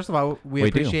appreciate you. First of all, we We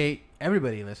do. appreciate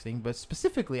everybody listening, but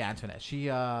specifically Antoinette. She,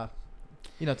 to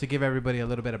give everybody a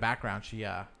little bit of background, she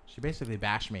basically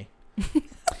bashed me.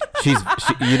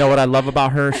 You know what I love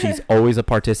about her? She's always a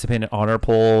participant on our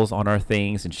polls, on our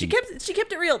things, and She kept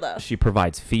it real though. she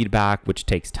provides feedback, which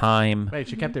takes time. Wait,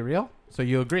 she kept it real? So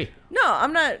you agree? No,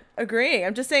 I'm not agreeing.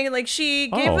 I'm just saying like she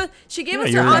gave Oh. us Yeah, her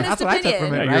you're- honest That's what I took from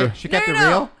opinion. it, Yeah, you're- right? She kept No. it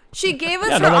real? She gave us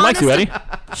Yeah, her no one likes honest you,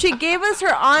 Eddie. She gave us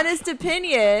her honest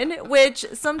opinion, which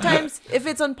sometimes if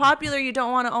it's unpopular you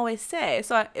don't want to always say.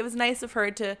 So it was nice of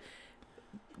her to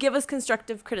give us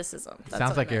constructive criticism. That's Sounds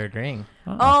what like I you're meant. agreeing.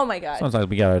 Oh my god. Sounds like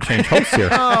we gotta change hosts here.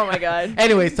 Oh my god.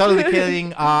 Anyways, totally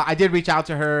kidding. I did reach out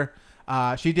to her.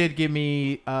 She did give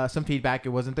me some feedback. It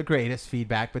wasn't the greatest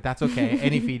feedback, but that's okay.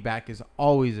 Any feedback is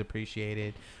always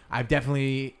appreciated. I've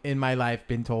definitely in my life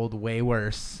been told way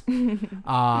worse.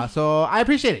 So I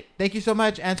appreciate it. Thank you so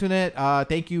much, Antoinette.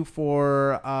 Thank you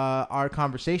for our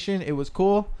conversation. It was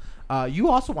cool. You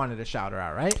also wanted to shout her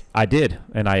out, right? I did,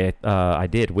 and I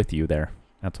did with you there.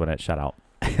 Antoinette, shout out.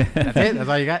 That's it? That's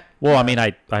all you got? Well, I mean,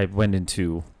 I went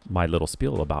into my little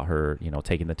spiel about her,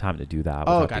 taking the time to do that.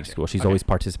 Oh, without being gotcha. school. She's Okay. always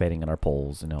participating in our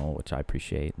polls, which I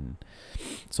appreciate, and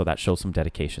so that shows some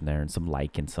dedication there and some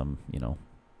and some,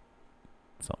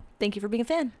 so Thank you for being a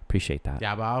fan. appreciate that.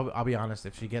 Yeah, but I'll be honest.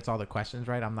 If she gets all the questions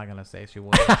right, I'm not going to say she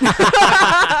won.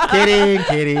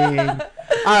 Kidding. All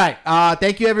right.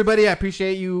 Thank you, everybody. I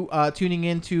appreciate you tuning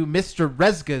in to Mr.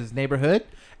 Rezga's Neighborhood,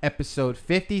 episode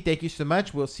 50. Thank you so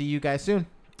much. We'll see you guys soon.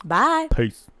 Bye.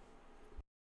 Peace.